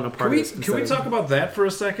like, I want a part of this. Can we talk about that for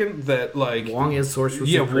a second? That like Wong is Sorcerer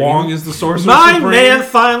Supreme. Yeah, Wong is the Sorcerer Supreme. My Supreme. man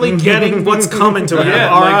finally getting what's coming to him. Yeah,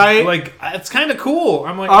 all right? Like it's kind of cool.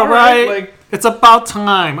 I'm like, all right. Like, it's about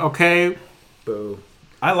time, okay? Boo.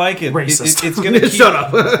 I like it. Racist. It's gonna keep, shut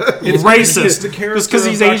up. It's racist. Just because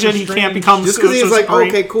he's Asian, he can't become. Just because he's like,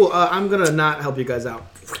 okay, cool. I'm gonna not help you guys out.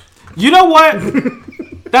 You know what?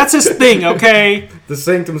 That's his thing, okay? The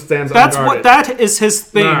sanctum stands unguarded. That is his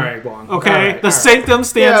thing. All right, Wong. Okay? The sanctum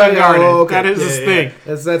stands unguarded. Okay. That is his thing.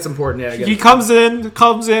 That's important. Yeah, he comes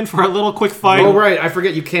in for a little quick fight. Oh, right. I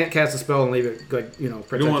forget you can't cast a spell and leave it, like, you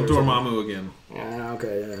don't want Dormammu again. Yeah,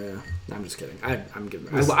 okay, yeah. I'm just kidding. I'm giving.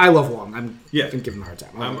 I love Wong. I'm giving him a hard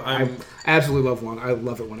time. I absolutely love Wong. I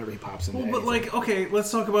love it whenever he pops in. Well, but like, okay, let's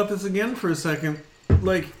talk about this again for a second.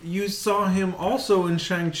 Like, you saw him also in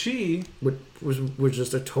Shang-Chi, which was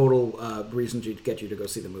just a total reason to get you to go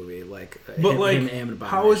see the movie. Like, but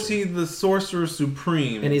how is he the Sorcerer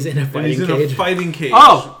Supreme? And he's in a fighting cage.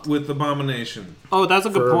 With Abomination. Oh, that's a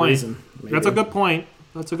good point. That's a good point.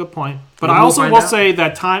 But Maybe I also will say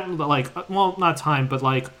that time, like, well, not time, but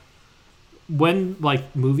like, when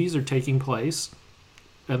like movies are taking place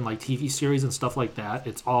and like TV series and stuff like that,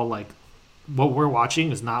 it's all like what we're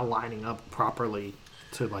watching is not lining up properly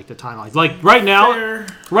to like the timelines. Like right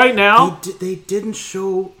now, they didn't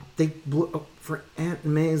show for Aunt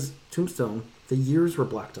May's tombstone. The years were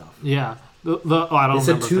blocked off. Yeah, I don't remember. They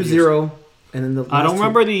said 2-0. And then I don't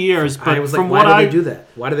remember the years, but I was like, why did they do that?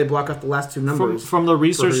 Why did they block off the last two numbers? From the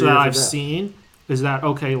research that I've seen, is that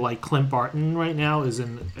okay? Like Clint Barton right now is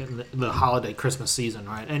in the holiday Christmas season,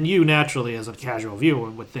 right? And you naturally, as a casual viewer,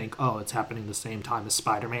 would think, oh, it's happening the same time as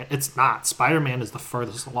Spider-Man. It's not. Spider-Man is the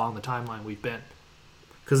furthest along the timeline we've been.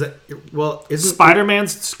 Because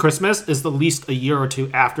Spider-Man's Christmas is at least a year or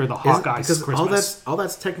two after the Hawkeye's Christmas. All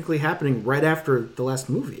that's technically happening right after the last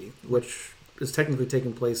movie, which is technically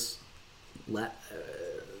taking place.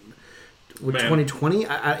 2020?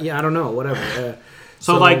 I don't know. Whatever.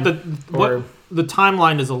 So like the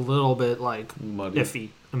timeline is a little bit like iffy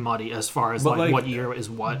and muddy as far as like what year is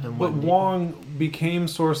what and what. But Wong became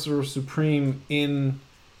Sorcerer Supreme in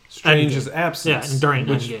Strange's absence, during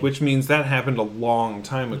which means that happened a long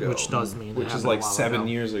time ago. Which does mean which is like 7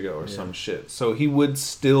 years ago or some shit. So he would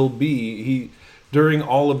still be during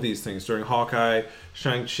all of these things, during Hawkeye,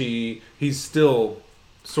 Shang-Chi, he's still.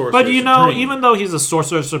 Sorcerer but Supreme. Even though he's a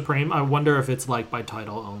Sorcerer Supreme, I wonder if it's like by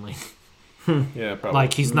title only. Yeah, probably.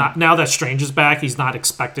 Like he's not now that Strange is back. He's not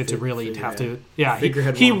expected to really have to. Yeah,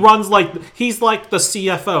 he runs he's like the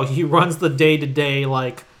CFO. He runs the day-to-day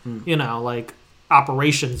like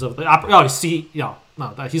operations of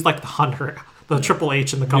the. He's like the the Triple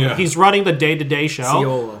H in the company. Yeah. He's running the day-to-day show.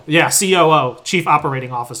 COO. Yeah, COO, Chief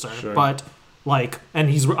Operating Officer. Sure. But and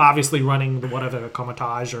he's obviously running the whatever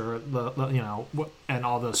Comitage or the and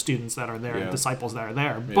all the students that are there, and disciples that are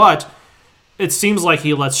there. Yeah. But it seems like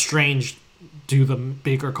he lets Strange do the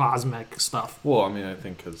bigger cosmic stuff. Well, I mean, I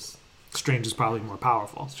think because Strange is probably more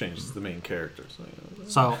powerful. Strange is the main character.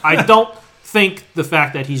 So I don't think the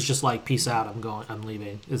fact that he's just like, peace out, I'm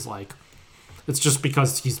leaving, is like, it's just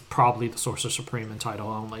because he's probably the Sorcerer Supreme in title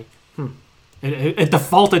only. It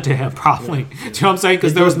defaulted to him, probably. Do you know what I'm saying?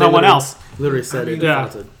 Because there was no one else. Literally said it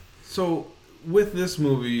defaulted. So with this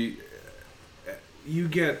movie, you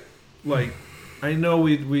get, like, I know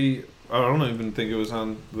we I don't even think it was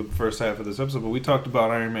on the first half of this episode, but we talked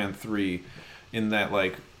about Iron Man 3 in that,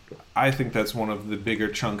 like, I think that's one of the bigger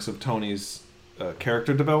chunks of Tony's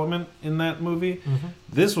character development in that movie. Mm-hmm.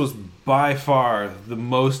 This was by far the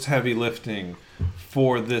most heavy lifting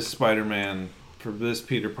for this Spider-Man, for this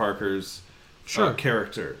Peter Parker's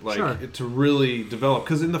character. Like, to really develop.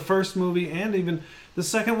 Because in the first movie, and even the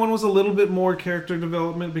second one, was a little bit more character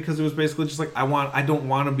development, because it was basically just like, I don't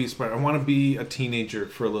want to be Spider. I want to be a teenager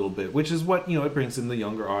for a little bit, which is what, it brings in the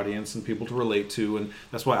younger audience and people to relate to, and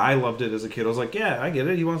that's why I loved it as a kid. I was like, yeah, I get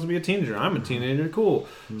it. He wants to be a teenager. I'm a teenager. Cool.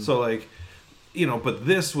 So, like, but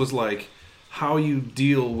this was like how you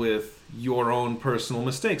deal with your own personal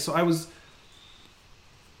mistakes. So I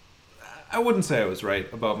wouldn't say I was right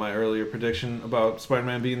about my earlier prediction about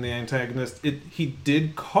Spider-Man being the antagonist. He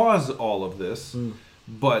did cause all of this,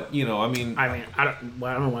 but I don't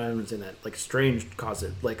know why I'm saying that. Like, Strange caused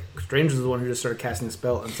it. Like, Strange is the one who just started casting a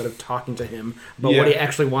spell instead of talking to him about what he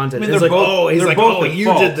actually wanted. It's like,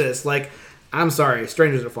 you did this. Like, I'm sorry,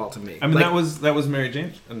 Strange is at fault to me. I mean, that was Mary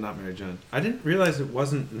Jane, not Mary Jane. I didn't realize it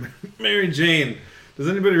wasn't Mary Jane. Does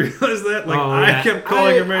anybody realize that? Like, I kept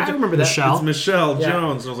calling her Mary Jane. I remember that. Michelle. It's Michelle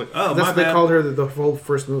Jones. I was like, oh, my bad. They called her the whole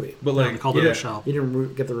first movie. But like, they called her Michelle. You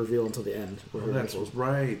didn't get the reveal until the end. That's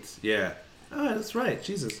right. Yeah. Oh, that's right.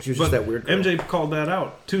 Jesus. She was just that weird girl. MJ called that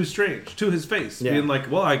out to Strange, to his face, being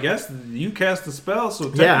like, "Well, I guess you cast the spell, so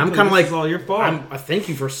I'm kind of like, it's all your fault." I thank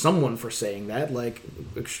you for someone for saying that. Like,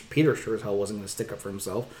 Peter sure as hell wasn't going to stick up for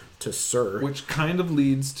himself to Sir. Which kind of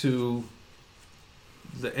leads to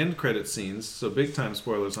the end credit scenes. So big time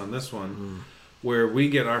spoilers on this one, where we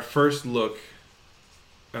get our first look.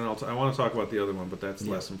 And I want to talk about the other one, but that's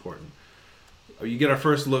less important. You get our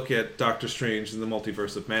first look at Doctor Strange in the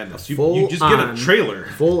Multiverse of Madness. You just get a trailer.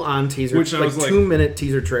 Full on teaser. Which like, 2-minute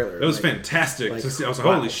teaser trailer. It was fantastic to see. I was like,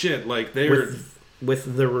 holy shit. Like,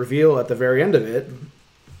 with the reveal at the very end of it.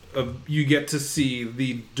 You get to see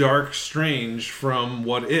the Dark Strange from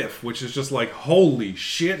What If, which is just like, holy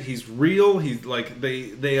shit, he's real. He's like,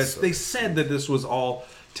 they said that this was all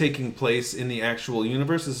taking place in the actual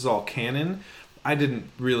universe. This is all canon. I didn't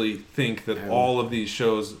really think that all of these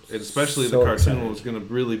shows, especially the cartoon, was going to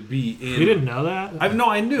really be in. You didn't know that?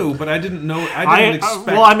 I knew, but I didn't know. I didn't expect.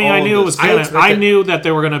 Well, I mean, I knew it was going to. I knew that they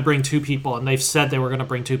were going to bring two people, and they've said they were going to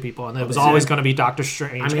bring two people, and it was always going to be Doctor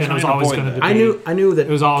Strange. And it was always going to be. I knew that.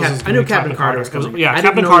 It was always. I knew Captain Carter was coming. Yeah,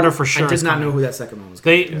 Captain Carter for sure. I did not know who that second one was.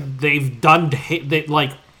 They've done.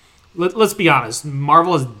 Let's be honest.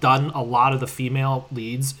 Marvel has done a lot of the female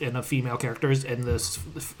leads and the female characters in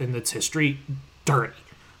its history dirty.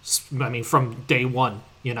 I mean, from day one,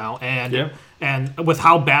 and with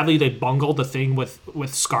how badly they bungled the thing with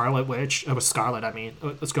Scarlet Witch, Scarlett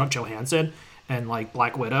Johansson and like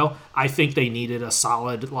Black Widow. I think they needed a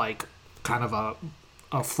solid, like, kind of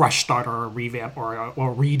a fresh start or a revamp or a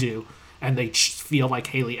redo, and they feel like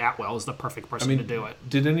Haley Atwell is the perfect person to do it.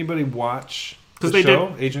 Did anybody watch the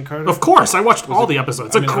show, Agent Carter? Of course, I watched all the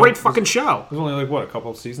episodes. It's a great fucking show. It was only like, a couple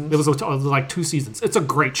of seasons? It was like 2 seasons. It's a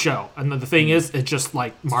great show. And the thing is, it's just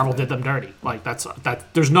like Marvel did them dirty. Like, that.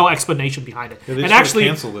 There's no explanation behind it. Yeah, they and actually,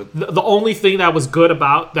 canceled it. The only thing that was good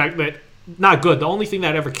about that not good, the only thing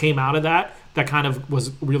that ever came out of that kind of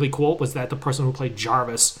was really cool was that the person who played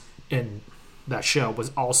Jarvis in that show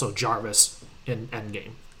was also Jarvis in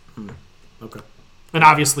Endgame. Okay. And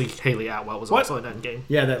obviously, Haley Atwell was also in Endgame.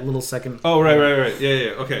 Yeah, that little second. Oh, right.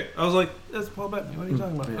 Yeah. Okay. I was like, that's Paul Bettany. What are you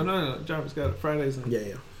talking about? Yeah. No. Jarvis got it Fridays. And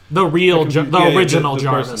the original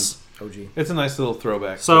Jarvis. OG. It's a nice little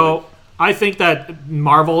throwback. So I think that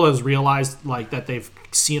Marvel has realized that they've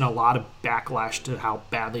seen a lot of backlash to how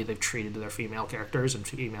badly they've treated their female characters and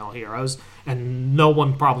female heroes, and no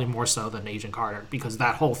one probably more so than Agent Carter, because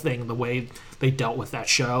that whole thing, the way they dealt with that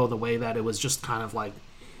show, the way that it was just kind of like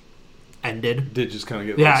ended. Did just kind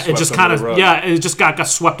of get it just kind of it just got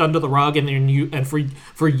swept under the rug, and then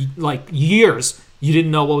for like years you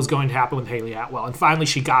didn't know what was going to happen with Haley Atwell, and finally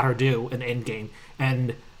she got her due in Endgame,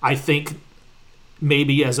 and I think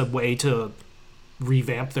maybe as a way to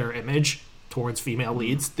revamp their image towards female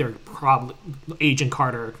leads, they're probably Agent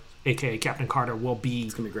Carter, aka Captain Carter, will be.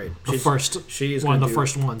 It's gonna be great. She's one of the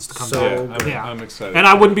first ones to come back. I'm excited. And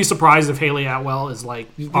I wouldn't be surprised if Haley Atwell is like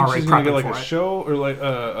already she's gonna get like a show or like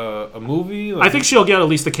a movie. Like... I think she'll get at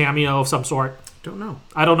least a cameo of some sort. Don't know.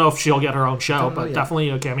 I don't know if she'll get her own show, but definitely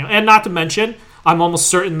a cameo. And not to mention, I'm almost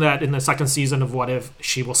certain that in the second season of What If,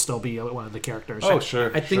 she will still be one of the characters. Oh,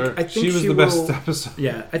 sure. I think she was the best episode.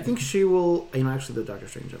 Yeah, I think she will. Actually, the Doctor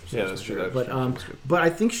Strange episode. Yeah, that's true. But I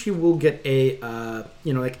think she will get a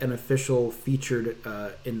like an official featured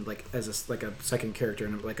in like as a second character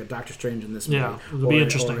in like a Doctor Strange in this movie. Yeah, it'll be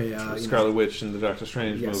interesting. Scarlet Witch in the Doctor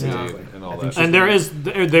Strange movie and all that. And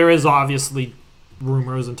there is obviously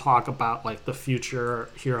rumors and talk about like the future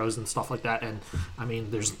heroes and stuff like that. And I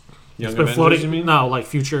mean, there's Young it's been Avengers, floating. You mean? No, like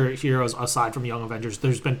future heroes aside from Young Avengers.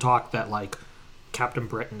 There's been talk that like Captain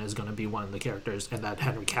Britain is going to be one of the characters, and that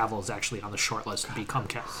Henry Cavill is actually on the short list to become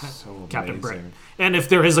Captain Britain. And if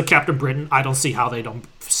there is a Captain Britain, I don't see how they don't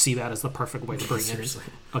see that as the perfect way to bring in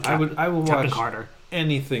a I would Captain watch Carter.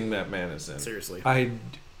 Anything that man is in. Seriously.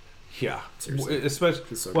 Seriously.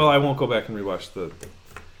 Especially. So well, I won't go back and rewatch the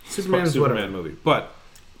Superman movie, but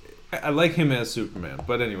I like him as Superman.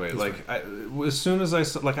 But anyway, as soon as I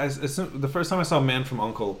saw, the first time I saw Man from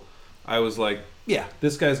U.N.C.L.E., I was like, yeah,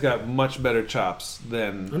 this guy's got much better chops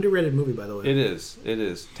than... Underrated movie, by the way. It is.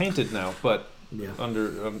 Tainted now, but it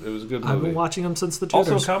was a good movie. I've been watching him since The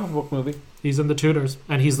Tudors. Also a comic book movie. He's in The Tudors.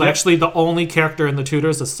 And he's actually the only character in The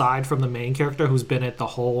Tudors, aside from the main character, who's been at the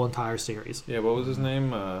whole entire series. Yeah, what was his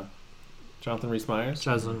name? Jonathan Rhys-Meyers?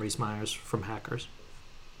 Jonathan Rhys-Meyers from Hackers.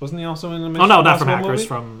 Wasn't he also in the Mission Impossible not from Hackers, movie?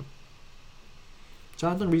 From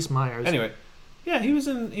Jonathan Rhys-Meyers. Anyway, yeah, he was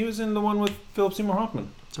in the one with Philip Seymour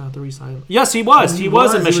Hoffman. Jonathan Rhys-Meyers. Yes, he was. He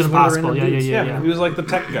was in Mission Impossible. Yeah. He was like the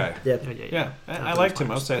tech guy. Yeah. I liked him.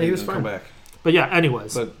 I was sad he didn't come back. But yeah,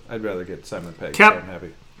 anyways. But I'd rather get Simon Pegg. So I'm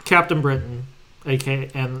happy. Captain Britain, aka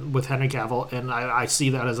and with Henry Cavill, and I see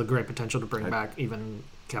that as a great potential to bring back even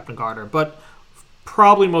Captain Carter. But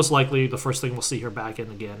probably most likely the first thing we'll see her back in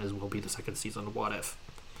again will be the second season of What If.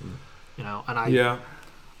 You know, and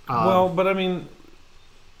but I mean,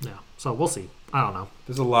 yeah. So we'll see. I don't know.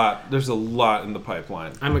 There's a lot in the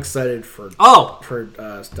pipeline. I'm excited for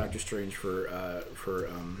Doctor Strange for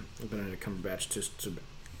Benedict Cumberbatch to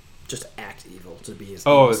just act evil, to be his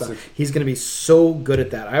he's going to be so good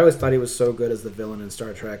at that. I always thought he was so good as the villain in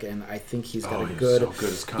Star Trek, and I think he's got a good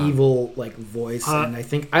evil like voice. And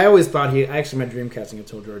I always thought my dream casting I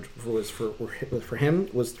told George was for him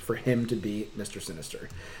to be Mr. Sinister.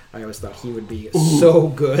 I always thought he would be so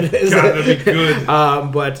good. That'd be good.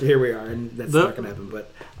 But here we are, and that's not going to happen.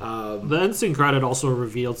 But the end scene credit also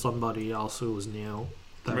revealed somebody else who was new.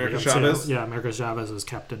 America Chavez. Yeah, America Chavez as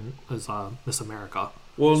Miss America.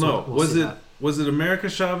 Well, so was it America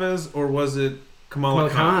Chavez or was it Kamala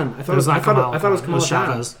Khan? I thought it was Kamala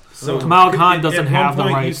Chavez. So Kamala Khan doesn't have the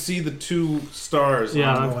right. You see the two stars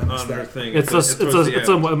on her thing. It's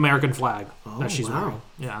an American flag that she's wearing.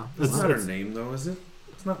 Yeah, it's not her name though, is it?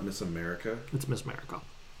 It's not Miss America. It's Miss America.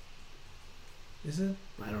 Is it?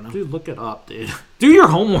 I don't know. Dude, look it up, dude. Do your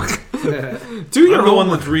homework. I'm the one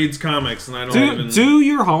that reads comics, and I don't do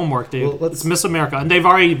your homework, dude. Well, it's Miss America, and they've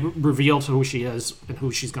already revealed who she is and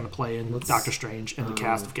who she's going to play in Doctor Strange and the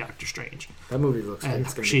cast of Doctor Strange. That movie looks like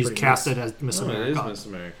it's she's casted as Miss America. It is Miss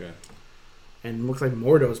America. And it looks like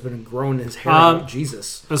Mordo's been growing his hair out.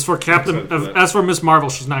 Jesus. As for Miss Marvel,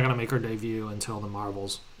 she's not going to make her debut until the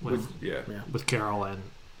Marvels with Carol and.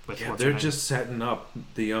 They're just setting up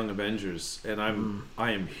the Young Avengers, and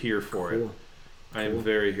I am here for it. I am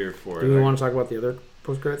very here for it. Do we want to talk about the other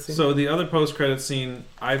post-credit scene? So the other post-credit scene,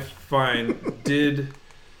 I find, did...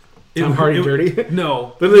 Tom Hardy dirty?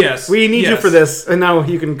 No. Yes. We need you for this, and now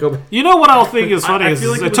you can go back. You know what I think is funny?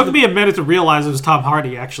 It took me a minute to realize it was Tom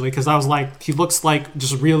Hardy, actually, because I was like, he looks like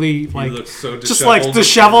just really, like... He looks so disheveled. Just like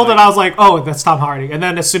disheveled, and I was like, oh, that's Tom Hardy. And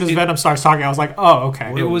then as soon as Venom starts talking, I was like, oh,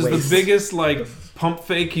 okay. It was the biggest, like... pump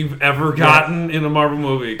fake you've ever gotten in a Marvel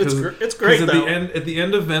movie. It's great. At the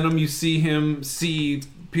end of Venom, you see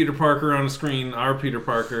Peter Parker on a screen, our Peter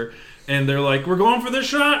Parker, and they're like, "We're going for this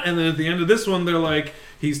shot." And then at the end of this one, they're like,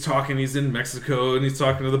 he's in Mexico, and he's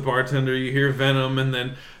talking to the bartender. You hear Venom, and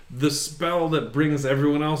then the spell that brings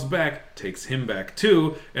everyone else back takes him back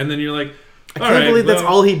too. And then you're like, I can't believe that's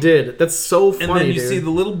all he did. That's so funny, and then you see the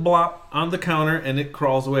little blop on the counter, and it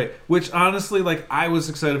crawls away. Which, honestly, like, I was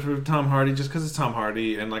excited for Tom Hardy just because it's Tom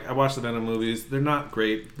Hardy, and, like, I watched the Venom movies. They're not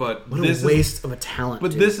great, but what a waste of a talent,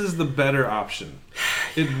 But this is the better option.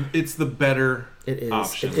 it's the better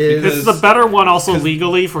option. It is. It's the better one also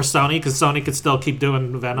legally for Sony, because Sony could still keep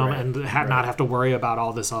doing Venom and not have to worry about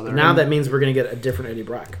all this other. Now that means we're going to get a different Eddie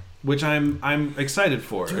Brock. Which I'm excited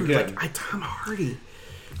for. Dude, again. like Tom Hardy.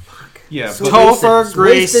 Yeah, So Topher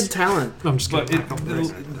Grace. Wasted talent. I'm just kidding.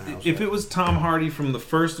 If it was Tom Hardy from the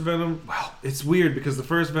first Venom, well, it's weird because the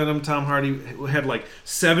first Venom, Tom Hardy had like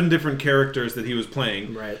 7 different characters that he was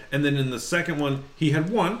playing. Right. And then in the second one, he had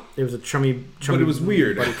one. It was a chummy but it was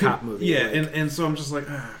weird. buddy cop movie. Yeah, like. and so I'm just like,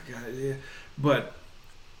 God, yeah. But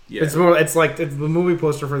yeah. It's more. It's like the movie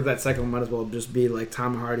poster for that second one might as well just be like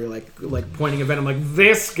Tom Hardy, like pointing at Venom, like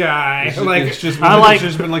this guy. It's just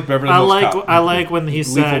been like Beverly Hills Cop. I like when he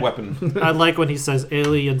Lethal said. Weapon. I like when he says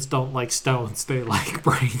aliens don't like stones; they like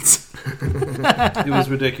brains. It was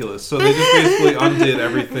ridiculous. So they just basically undid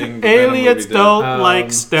everything. Aliens don't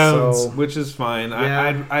like stones, so- which is fine.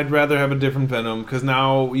 Yeah. I'd rather have a different Venom because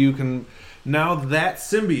now that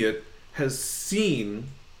symbiote has seen.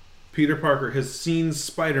 Peter Parker has seen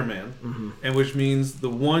Spider-Man, and which means the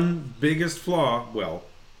one biggest flaw,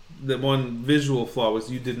 the one visual flaw was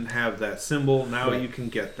you didn't have that symbol. Now you can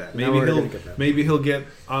get that. Maybe he'll get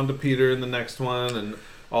onto Peter in the next one and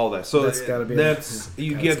all that. So that's gotta be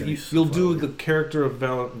you'll do the character of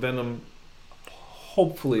Venom.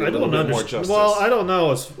 Hopefully, a little bit more justice. Well, I don't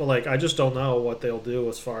know. I just don't know what they'll do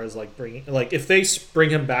as far as bringing, if they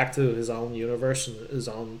bring him back to his own universe and his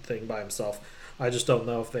own thing by himself. I just don't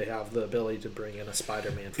know if they have the ability to bring in a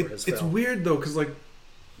Spider-Man for his film. It's weird though, because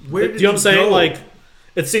where did you know what I'm saying? Go?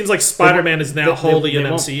 It seems like Spider-Man is now wholly in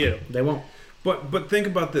MCU. They won't. But think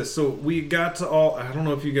about this. So we got to all. I don't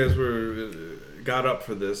know if you guys got up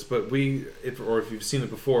for this, but if you've seen it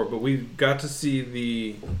before, but we got to see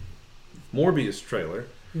the Morbius trailer,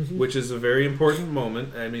 which is a very important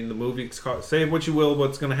moment. I mean, the movie. Say what you will,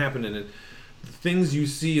 what's going to happen in it. The things you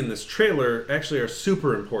see in this trailer actually are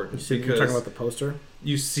super important. You're talking about the poster?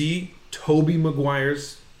 You see Tobey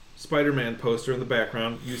Maguire's Spider-Man poster in the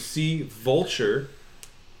background. You see Vulture,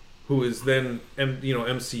 who is then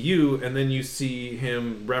MCU, and then you see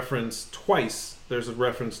him referenced twice. There's a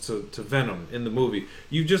reference to Venom in the movie.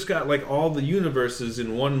 You've just got all the universes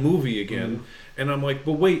in one movie again, and I'm like,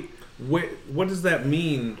 but wait, what does that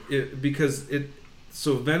mean?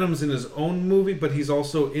 So Venom's in his own movie, but he's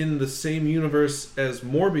also in the same universe as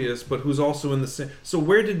Morbius, but who's also in the same. So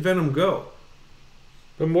where did Venom go?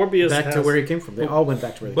 But Morbius back to where he came from. They all went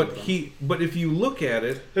back to where they came from. But if you look at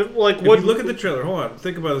it, if you look at the trailer, hold on,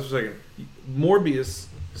 think about this for a second. Morbius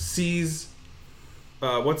sees,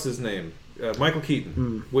 what's his name, Michael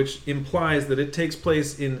Keaton, which implies that it takes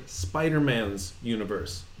place in Spider-Man's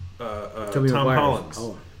universe, Tom Holland's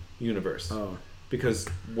universe. Oh. Because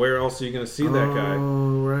where else are you going to see that guy?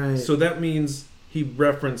 Oh, right. So that means he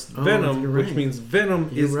referenced Venom, which means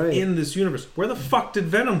Venom is in this universe. Where the fuck did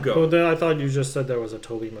Venom go? Well, then I thought you just said there was a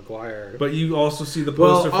Tobey Maguire. But you also see the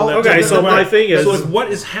poster for that. Okay, so my thing is... So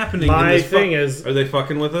what is happening in this thing is... Are they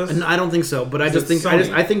fucking with us? And I don't think so, but I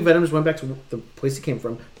think Venom just went back to the place he came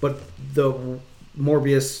from, but the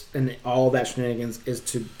Morbius and all that shenanigans is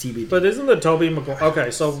to TBD. But isn't the Tobey Maguire...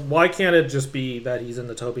 Okay, so why can't it just be that he's in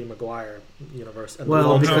the Tobey Maguire universe? And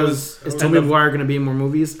because is Tobey Maguire going to be in more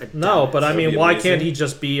movies? No, but I mean, why can't he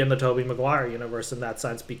just be in the Tobey Maguire universe in that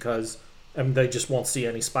sense? Because they just won't see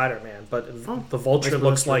any Spider-Man. But the Vulture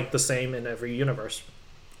looks like the same in every universe.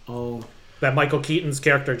 Oh. That Michael Keaton's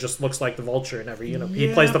character just looks like the Vulture in every universe.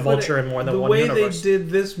 He plays the Vulture in more than one universe. The way they did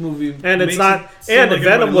this movie, and it's not. And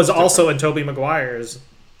Venom was also in Tobey Maguire's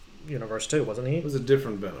universe too, wasn't he? It was a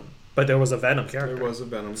different Venom, but there was a Venom character. There was a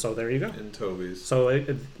Venom. So there you go. In Tobey's. So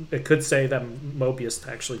it could say that Mobius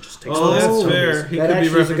actually just takes. Oh, that's fair. He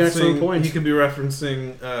could be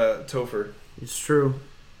referencing Topher. It's true.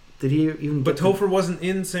 Did he even? But Topher wasn't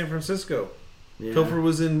in San Francisco. Yeah. Topher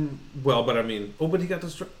was in but he got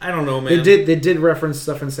destroyed. I don't know, man. They did reference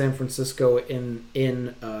stuff in San Francisco in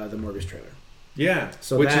the Morbius trailer. Yeah,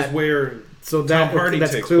 which is where Tom Hardy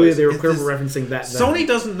that's takes clearly place. they were referencing that. Sony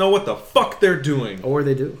doesn't know what the fuck they're doing, or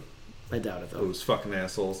they do. I doubt it though. Those fucking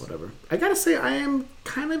assholes. Whatever. I gotta say, I am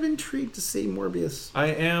kind of intrigued to see Morbius. I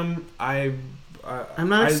am. I'm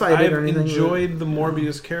not excited or anything. I've enjoyed the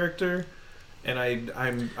Morbius character. And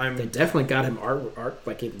I'm. They definitely got him art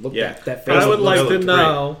like he looked at that face. I would like to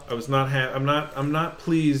know. I was not. I'm not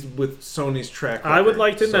pleased with Sony's track record. I would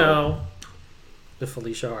like to know if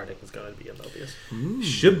Felicia Harding is going to be in Mobius.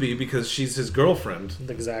 Should be because she's his girlfriend.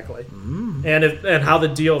 Exactly. And how the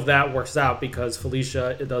deal of that works out because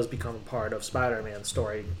Felicia does become a part of Spider-Man's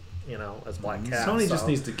story. As Black Cat. Sony just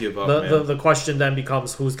needs to give up. The question then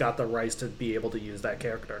becomes who's got the rights to be able to use that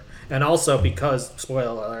character, and also because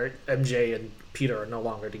spoiler alert, MJ and Peter are no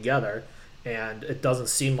longer together, and it doesn't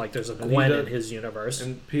seem like there's a Gwen in his universe.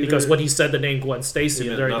 And Peter, because when he said the name Gwen Stacy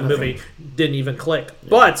during the movie, didn't even click. Yeah.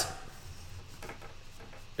 But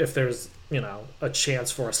if there's, a chance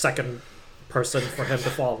for a second person for him to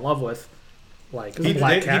fall in love with, like a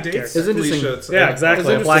black cat character. It's interesting. Yeah,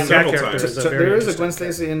 exactly. A black cat character is there is a Gwen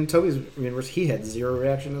Stacy in Toby's universe. He had zero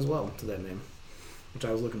reaction as well to that name, which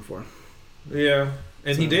I was looking for. Yeah,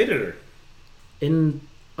 and he dated her.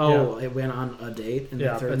 It went on a date.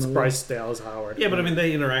 It's Bryce Dallas Howard. Yeah, but I mean,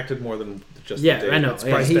 they interacted more than just a date. I know.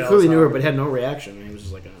 Yeah, he clearly knew her, but had no reaction. He was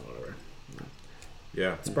just like, whatever.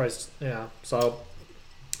 Yeah. It's Bryce. Yeah. So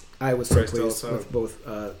I was so pleased with both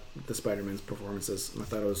the Spider-Man's performances. I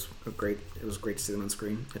thought it was great. It was great to see them on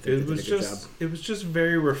screen. I think they did a good job. It was just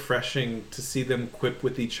very refreshing to see them quip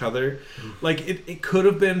with each other. Like it could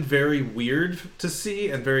have been very weird to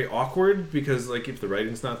see and very awkward because like if the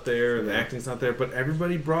writing's not there and the acting's not there, but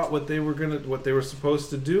everybody brought what they were supposed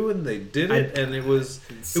to do and they did it, and it was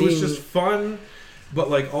just fun, but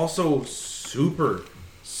like also super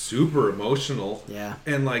emotional. Yeah.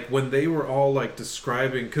 And like when they were all like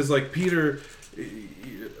describing, because like Peter,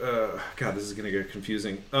 God, this is gonna get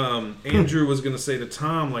confusing. Andrew was gonna say to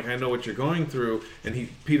Tom, like, I know what you're going through, and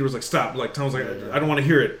Peter was like, stop. Like Tom was like, I don't want to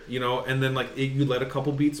hear it, and then like you let a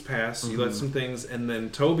couple beats pass, you let some things, and then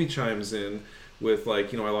Toby chimes in with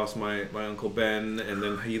like, I lost my Uncle Ben, and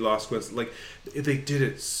then he lost Gwen. Like they did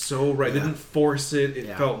it so right. They didn't force it.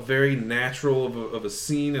 It felt very natural of a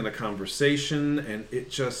scene and a conversation, and it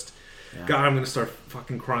just, God, I'm gonna start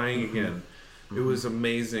fucking crying again. It was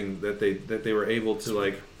amazing that they were able to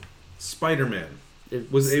like, Spider-Man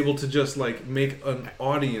was able to just like make an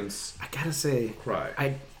audience. I gotta say, cry.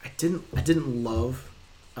 I didn't love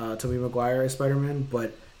Tobey Maguire as Spider-Man,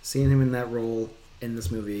 but seeing him in that role in this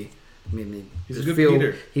movie made me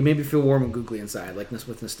Peter. He made me feel warm and googly inside, like this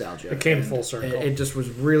with nostalgia. It came full circle. It just was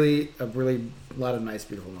really a lot of nice,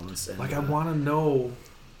 beautiful moments. And, like I want to know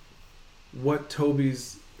what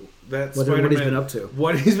Toby's what he's been up to.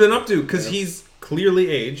 What he's been up to, because he's clearly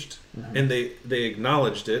aged, and they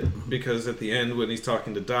acknowledged it because at the end when he's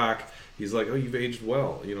talking to Doc, he's like, "Oh, you've aged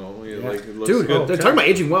well," like it looks dude. good. They're talking about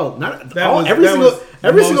aging well.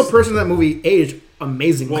 Every single person in that movie aged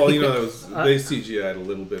amazingly. Well, they CGI'd a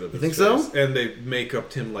little bit of it. You think so? And they make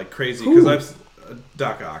up him like crazy because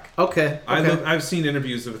Doc Ock. Okay. I've seen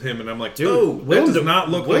interviews with him, and I'm like, dude, that does not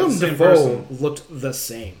look like the same person. Looked the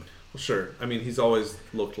same. Well, sure. I mean, he's always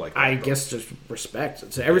looked like that. I guess just respect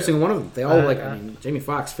to every single one of them. They all Jamie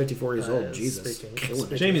Foxx, 54 years old. Jesus.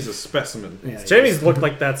 Jamie's a specimen. Yeah, Jamie's looked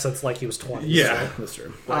like that since like he was 20. Yeah. So that's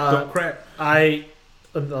true. Don't crack. I'm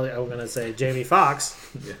going to say Jamie Foxx.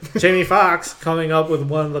 Jamie Foxx coming up with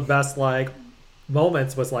one of the best like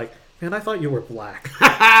moments was like, man, I thought you were black.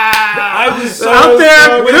 I was so out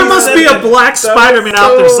there. There must be a black Spider-Man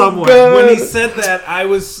out there somewhere. Good. When he said that, I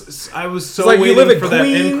was so like waiting you live in for Queens,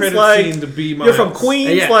 that end credit like, scene to be Miles. You're from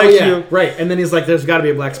Queens, right? And then he's like, "There's got to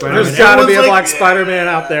be a black Spider-Man. There's got to be a black Spider-Man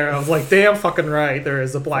out there." I was like, "Damn, fucking right, there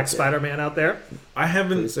is a black Spider-Man out there." I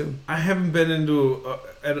haven't been into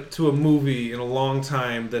a movie in a long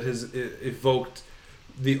time that has evoked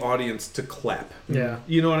the audience to clap. Yeah,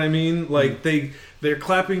 you know what I mean? Like they're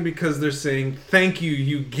clapping because they're saying, "Thank you,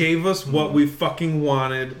 you gave us what we fucking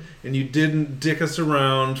wanted, and you didn't dick us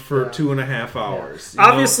around for 2.5 hours." Yeah.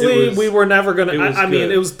 Obviously, we were never gonna. I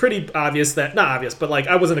mean, it was pretty obvious that not obvious, but like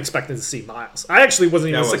I wasn't expecting to see Miles. I actually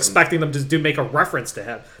wasn't even expecting them to make a reference to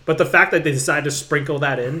him. But the fact that they decided to sprinkle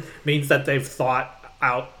that in means that they've thought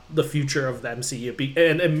out the future of the MCU,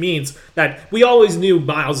 and it means that we always knew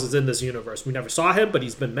Miles is in this universe. We never saw him, but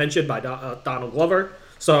he's been mentioned by Donald Glover.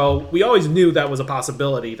 So we always knew that was a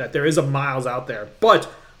possibility, that there is a Miles out there,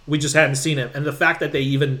 but we just hadn't seen him. And the fact that they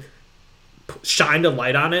even shined a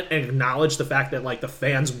light on it and acknowledged the fact that like the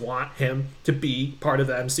fans want him to be part of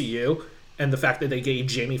the MCU, and the fact that they gave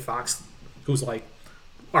Jamie Foxx, who's like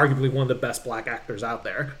arguably one of the best black actors out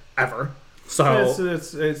there ever. So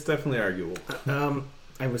it's definitely arguable.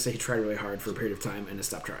 I would say he tried really hard for a period of time and to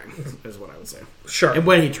stop trying, is what I would say. Sure. And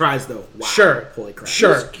when he tries, though, wow. Sure. Holy crap.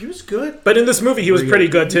 Sure. He was good. But in this movie, he was pretty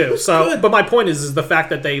good, too. But my point is the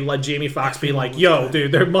fact that they let Jamie Foxx be like, yo,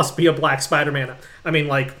 dude, there must be a black Spider-Man. I mean,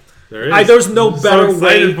 like, there's no better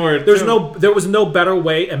way. There was no better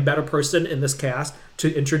way and better person in this cast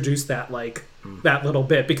to introduce that, like, that little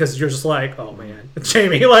bit, because you're just like, oh, man.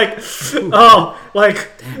 Jamie, like, oh, like...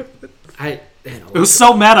 It was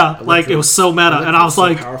so meta. It was so meta. And I was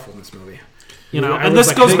like... powerful in this movie. And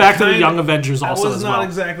this goes back to the Young Avengers also as well. I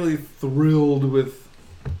was not exactly thrilled with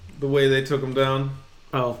the way they took him down.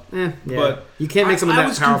 Oh, yeah. But you can't make someone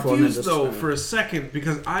that powerful. I was confused, though, for a second,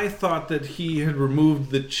 because I thought that he had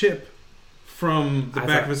removed the chip from the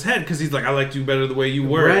back of his head because he's like, I liked you better the way you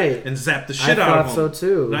were, and zapped the shit out of him. I thought so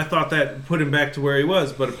too. And I thought that put him back to where he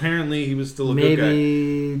was, but apparently he was still a good guy.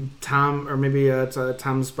 Maybe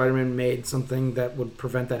Tom Spider-Man made something that would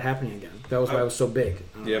prevent that happening again. That was why it was so big.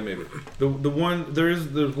 Yeah, maybe.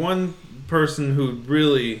 There's one person who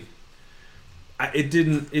really,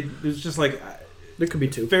 it was just like, there could be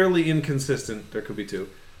two. Fairly inconsistent. There could be two.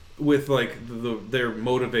 With like their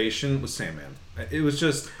motivation was Sandman. It was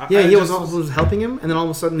just he was helping him, and then all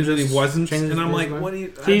of a sudden he wasn't. And I'm like, what do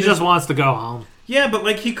you? He just wants to go home. Yeah, but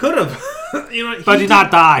like he could have, but he did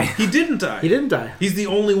not die. He didn't die. He didn't die. He's the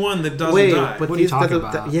only one that doesn't die. But what are you talking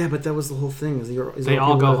about? Yeah, but that was the whole thing. They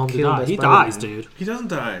all go home to die. He dies, dude. He doesn't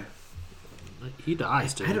die. He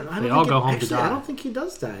dies, dude. They all go home to die. I don't think he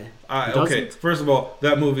does die. Okay, first of all,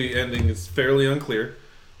 that movie ending is fairly unclear.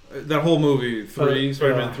 That whole movie,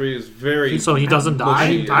 Spider-Man 3, is very... So he doesn't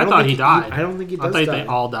die? I thought he died. I don't think he does die. I thought they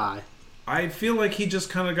all die. I feel like he just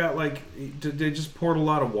kind of got like... They just poured a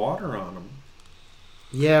lot of water on him.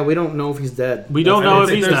 Yeah, we don't know if he's dead. We don't know if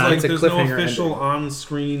he's dead. There's no official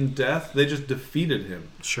on-screen death. They just defeated him.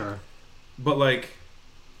 Sure. But like...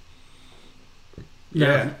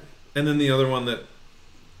 Yeah. And then the other one that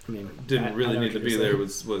didn't really need to be there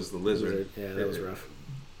was the lizard. Yeah, that was rough.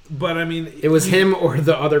 But I mean, it was him or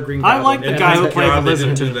the other Green Goblin. I like the guy who played the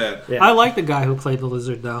lizard too. Yeah. I like the guy who played the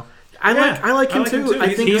lizard though. I like him too.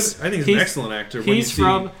 I think he's an excellent actor. He's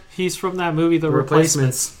from that movie, The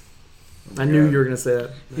Replacements. I knew you were going to say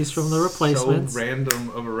that. He's from The Replacements. So random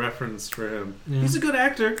of a reference for him. Yeah. He's a good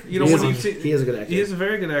actor. He is a good actor. He is a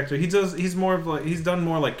very good actor. He's done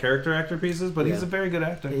more like character actor pieces, but he's a very good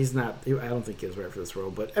actor. He's not. I don't think he was right for this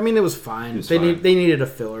role, but I mean, it was fine. They needed a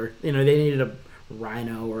filler. They needed a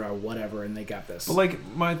Rhino or a whatever, and they got this. But like,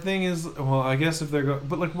 my thing is, well, I guess if they're going,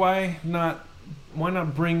 but like, why not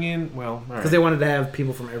bring in? Well, because they wanted to have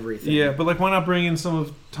people from everything. Yeah, but like, why not bring in some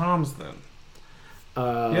of Tom's then? He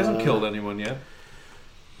hasn't killed anyone yet.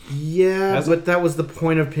 Yeah, but that was the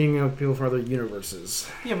point of picking up people from other universes.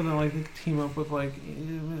 Yeah, but then like they team up with like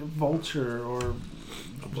Vulture or.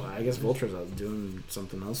 Well, I guess Vulture's out doing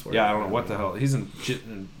something else. Yeah, I don't know what the hell. He's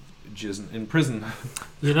in prison.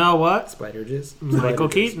 You know what? Spider jizz. Michael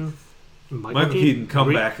Keaton. Michael Keaton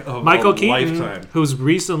comeback of Michael a Keaton, lifetime. Who's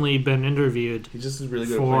recently been interviewed. He just is really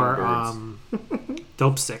good for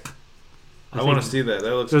Dope Sick. I want to see that.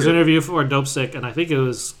 That looks. There was an interview for Dope Sick, and I think it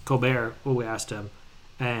was Colbert who asked him,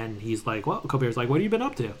 and he's like, "Well," Colbert's like, "What have you been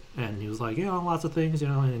up to?" And he was like, lots of things,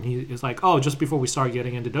 And he was like, "Oh, just before we start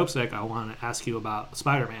getting into Dope Sick, I want to ask you about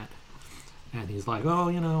Spider-Man." And he's like, "Oh,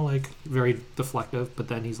 like very deflective," but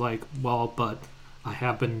then he's like, "Well, but I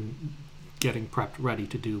have been getting prepped, ready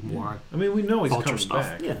to do more." I mean, we know he's Vulture coming stuff.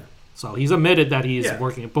 back. Yeah. So he's admitted that he is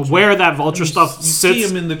working it. But where that Vulture stuff sits... You see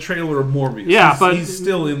him in the trailer of Morbius. Yeah, but... He's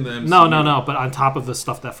still in the MCU. No. But on top of the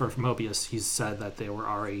stuff that for Mobius, he's said that they were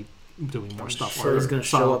already doing more stuff. So he's going to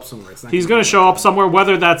show up somewhere. He's going to show up somewhere,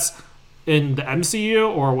 whether that's in the MCU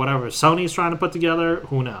or whatever Sony's trying to put together.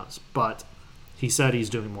 Who knows? But he said he's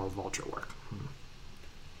doing more Vulture work.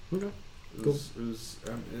 Okay. Cool.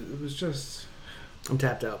 It was just... I'm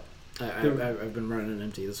tapped out. I've been running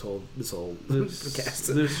empty this whole cast.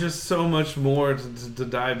 There's just so much more to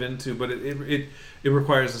dive into, but it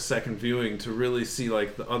requires a second viewing to really see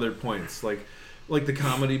like the other points, like the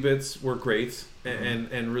comedy bits were great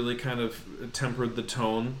and really kind of tempered the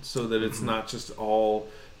tone so that it's not just all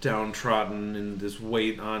downtrodden and this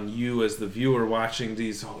weight on you as the viewer watching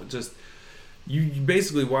these just. You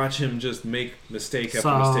basically watch him just make mistake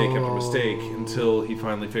after mistake after mistake until he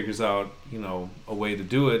finally figures out, a way to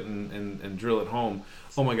do it and drill it home.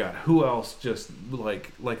 Oh my God, who else just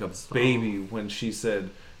like a baby when she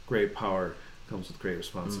said, "Great power comes with great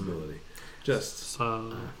responsibility."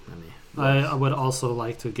 I would also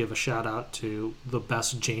like to give a shout out to the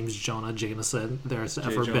best James Jonah Jameson there's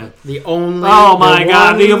ever been. The only. Oh my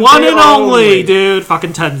God, the one and only, dude.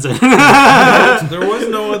 Fucking Tenzin. There was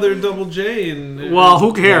no other double J in. Well,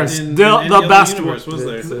 who cares? In the best universe, was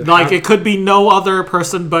there? Like it could be no other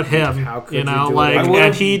person but him. How could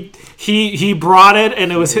and he brought it,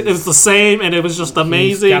 and it was the same, and it was just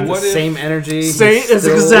amazing. He's got the same energy. It's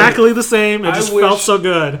exactly the same. It just felt so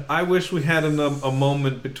good. I wish we had a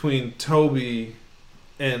moment between Toby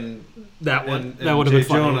and that would have been J.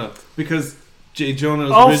 funny. Jonah, because J. Jonah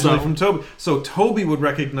was originally from Toby, so Toby would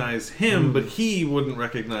recognize him, but he wouldn't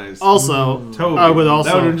recognize Toby. That would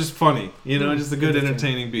have been just funny, just a good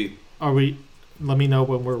entertaining beat. Let me know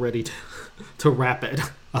when we're ready to wrap it.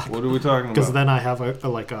 What are we talking about? Because then I have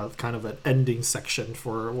a kind of an ending section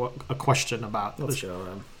for a question about the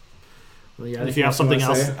show. If you have something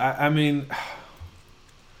else, I mean,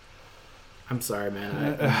 I'm sorry,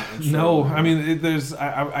 man. I'm no, I mean,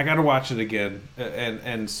 I got to watch it again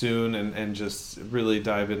and soon and just really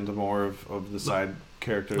dive into more of the side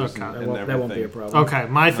characters and everything. That won't be a problem. Okay,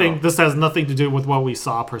 my thing. This has nothing to do with what we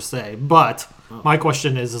saw per se, but my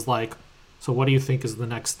question is like, so what do you think is the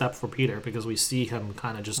next step for Peter? Because we see him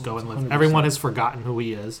kind of just go and live. 100%. Everyone has forgotten who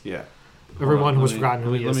he is. Yeah. Everyone who's forgotten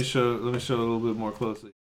who he is. Let me show a little bit more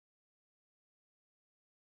closely.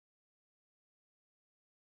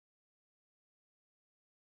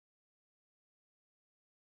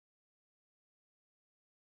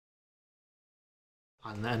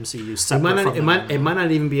 On the MCU separate it might not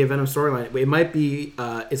even be a Venom storyline. It might be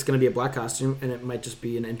it's going to be a black costume, and it might just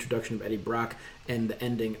be an introduction of Eddie Brock and the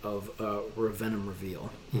ending of a Venom reveal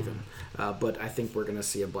even. But I think we're going to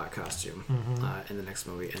see a black costume in the next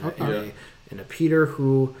movie, and a Peter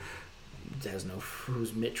who's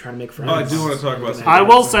trying to make friends. Oh, I do want to talk about something. I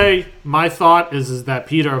will say my thought is that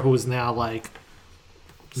Peter, who is now like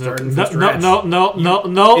no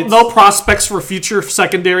prospects for future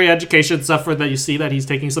secondary education except for that you see that he's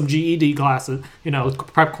taking some GED classes,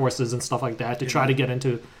 prep courses and stuff like that to try to get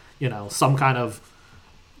into, some kind of,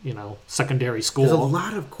 secondary school. There's a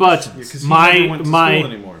lot of questions. But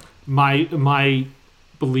my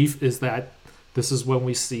belief is that this is when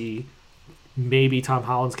we see maybe Tom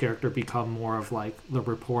Holland's character become more of like the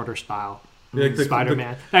reporter style. Like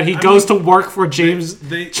Spider-Man. That he goes to work for Jonah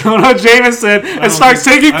Jameson and starts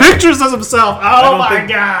taking pictures of himself. Oh my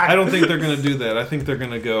God. I don't think they're going to do that. I think they're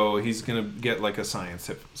going to go, he's going to get like a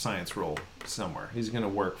science role somewhere. He's going to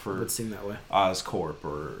work for would seem that way. Oscorp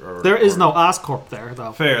or there is no Oscorp there,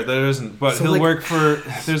 though. Fair, there isn't. But so he'll work for,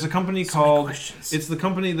 there's a company called, it's the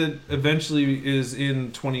company that eventually is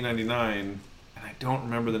in 2099, and I don't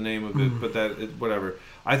remember the name of it, but whatever.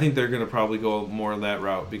 I think they're going to probably go more that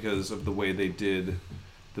route because of the way they did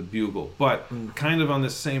the Bugle. But kind of on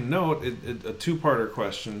this same note, a two-parter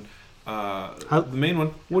question. The main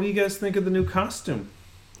one, what do you guys think of the new costume?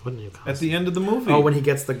 What new costume? At the end of the movie. Oh, when he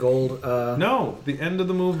gets the gold... No, the end of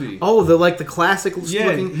the movie. Oh, the classic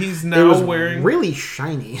looking... he's now wearing... really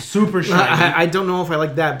shiny. Super shiny. I don't know if I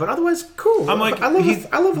like that, but otherwise, cool. I'm like... I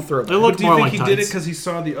love a throwback. Do you think he did it because he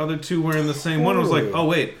saw the other two wearing the same one? I was like, oh,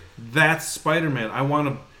 wait... That's Spider-Man. I want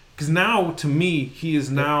to, because now to me he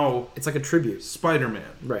is now. It's like a tribute. Spider-Man,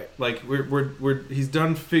 right? Like he's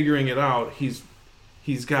done figuring it out. He's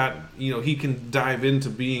got he can dive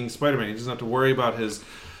into being Spider-Man. He doesn't have to worry about his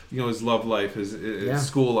his love life, his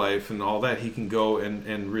school life, and all that. He can go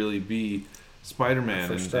and really be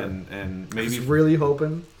Spider-Man and maybe. I was really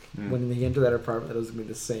hoping. When he entered that apartment, it was going to be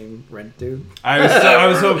the same rent dude. I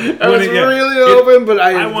was hoping. Really hoping, but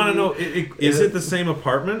I want to know: is it the same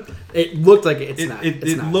apartment? It looked like it. It's not.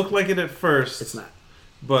 It looked like it at first. It's not.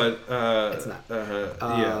 But it's not.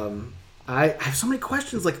 I have so many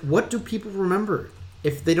questions. Like, what do people remember?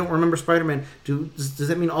 If they don't remember Spider-Man, does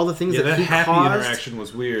that mean all the things that he happy caused? Interaction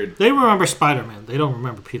was weird. They remember Spider-Man. They don't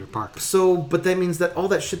remember Peter Parker. So, but that means that all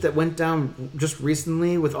that shit that went down just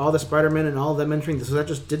recently with all the Spider-Man and all of them entering, so that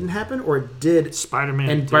just didn't happen, or it did? Spider-Man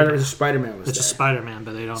and Spider-Man was. It's just Spider-Man,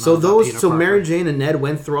 but they don't. So know Peter Parker. Mary Jane and Ned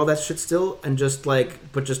went through all that shit still, and just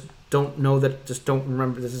don't know that. Just don't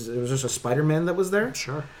remember. It was just a Spider-Man that was there.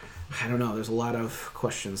 Sure. I don't know. There's a lot of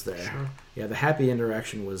questions there. Sure. Yeah, the happy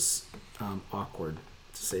interaction was awkward,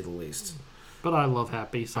 to say the least. But I love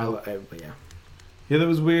Happy, so... Yeah, that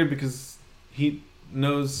was weird because he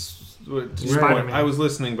knows... Spider-Man. I was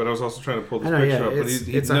listening, but I was also trying to pull this picture up. But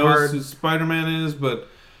he knows who Spider-Man is,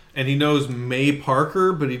 and he knows May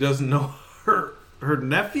Parker, but he doesn't know her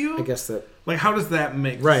nephew? I guess that... Like, how does that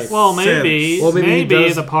make right. sense? Well, maybe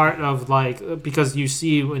the part of, like... Because you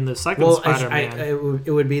see in the second Spider-Man...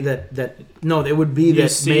 it would be that... No, it would be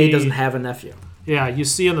that May doesn't have a nephew. Yeah, you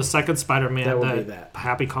see in the second Spider-Man that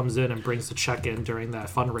Happy comes in and brings the check in during that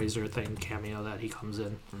fundraiser thing cameo that he comes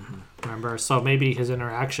in. Mm-hmm. Remember? So maybe his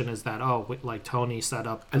interaction is that, like Tony set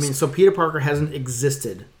up... so Peter Parker hasn't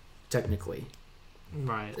existed, technically.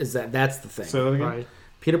 Right. That's the thing. Say that again? Right.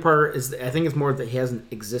 Peter Parker is... I think it's more that he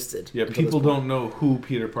hasn't existed. Yeah, people don't know who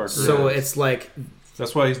Peter Parker is. So it's like...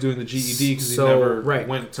 That's why he's doing the GED, because he never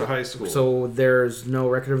went to high school. So there's no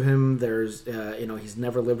record of him. There's, he's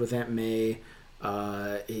never lived with Aunt May.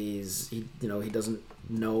 He doesn't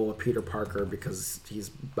know a Peter Parker because he's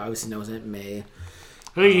obviously knows Aunt May.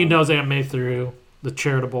 I think he knows Aunt May through the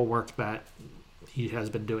charitable work that he has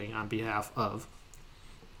been doing on behalf of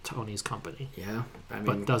Tony's company. Yeah,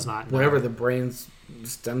 but does not know. Whatever the brains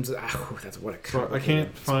stems. That's what it. So I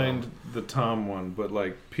can't find the Tom one, but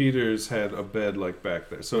like Peter's had a bed like back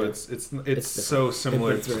there, so it's so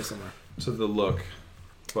similar. It's very similar to the look,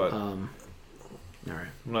 but. All right.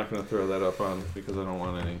 I'm not going to throw that up on because I don't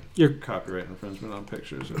want any Your copyright infringement on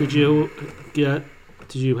pictures. Did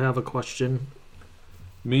you have a question?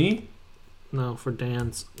 Me? No, for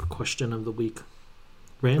Dan's question of the week. Oh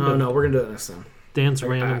Random. no, we're gonna do it next time. Dan's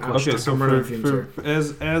random question. Okay, so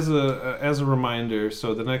as a reminder,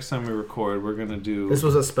 so the next time we record, we're gonna do. This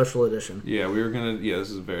was a special edition. Yeah, this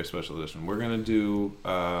is a very special edition. We're gonna do.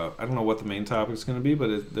 I don't know what the main topic's gonna be,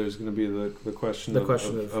 but there's gonna be the question.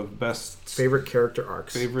 Of best favorite character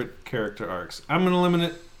arcs. Favorite character arcs. I'm gonna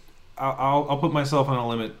limit it. I'll put myself on a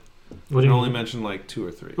limit. What do you only mention like 2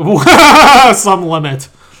 or 3. Some limit.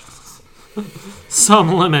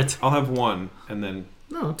 Some limit. I'll have 1 and then.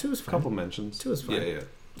 No, 2 is fine. A couple mentions. 2 is fine. Yeah.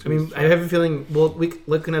 I mean, I have a feeling. Well, we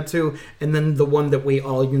looking at 2, and then the one that we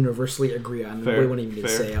all universally agree on. Fair. We wouldn't even need to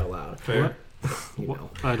say out loud. Fair. You know.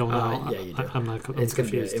 I don't know. Yeah, you do. I'm not. It's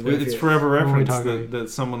confused. It's forever reference that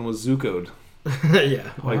someone was Zuko'd.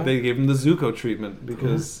 Yeah. Like they gave him the Zuko treatment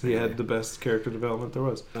because he had the best character development there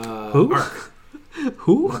was. Who? Arc.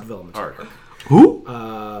 Who? Not development. Arc. Who?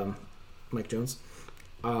 Mike Jones.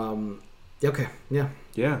 Okay. Yeah.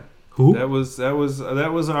 Yeah. Who? That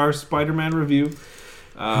was our Spider-Man review.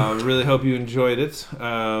 Really hope you enjoyed it.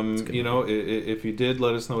 If you did,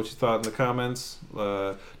 let us know what you thought in the comments.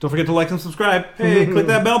 Don't forget to like and subscribe. Hey, click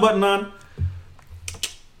that bell button on.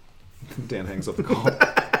 Dan hangs up the call.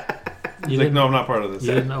 He's like, no, I'm not part of this.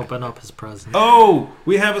 You didn't open up his present. Oh,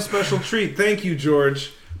 we have a special treat. Thank you,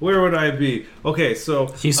 George. Where would I be? Okay, so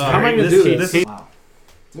How am I going to do this? Wow.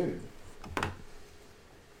 Dude.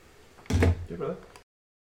 Hey, brother.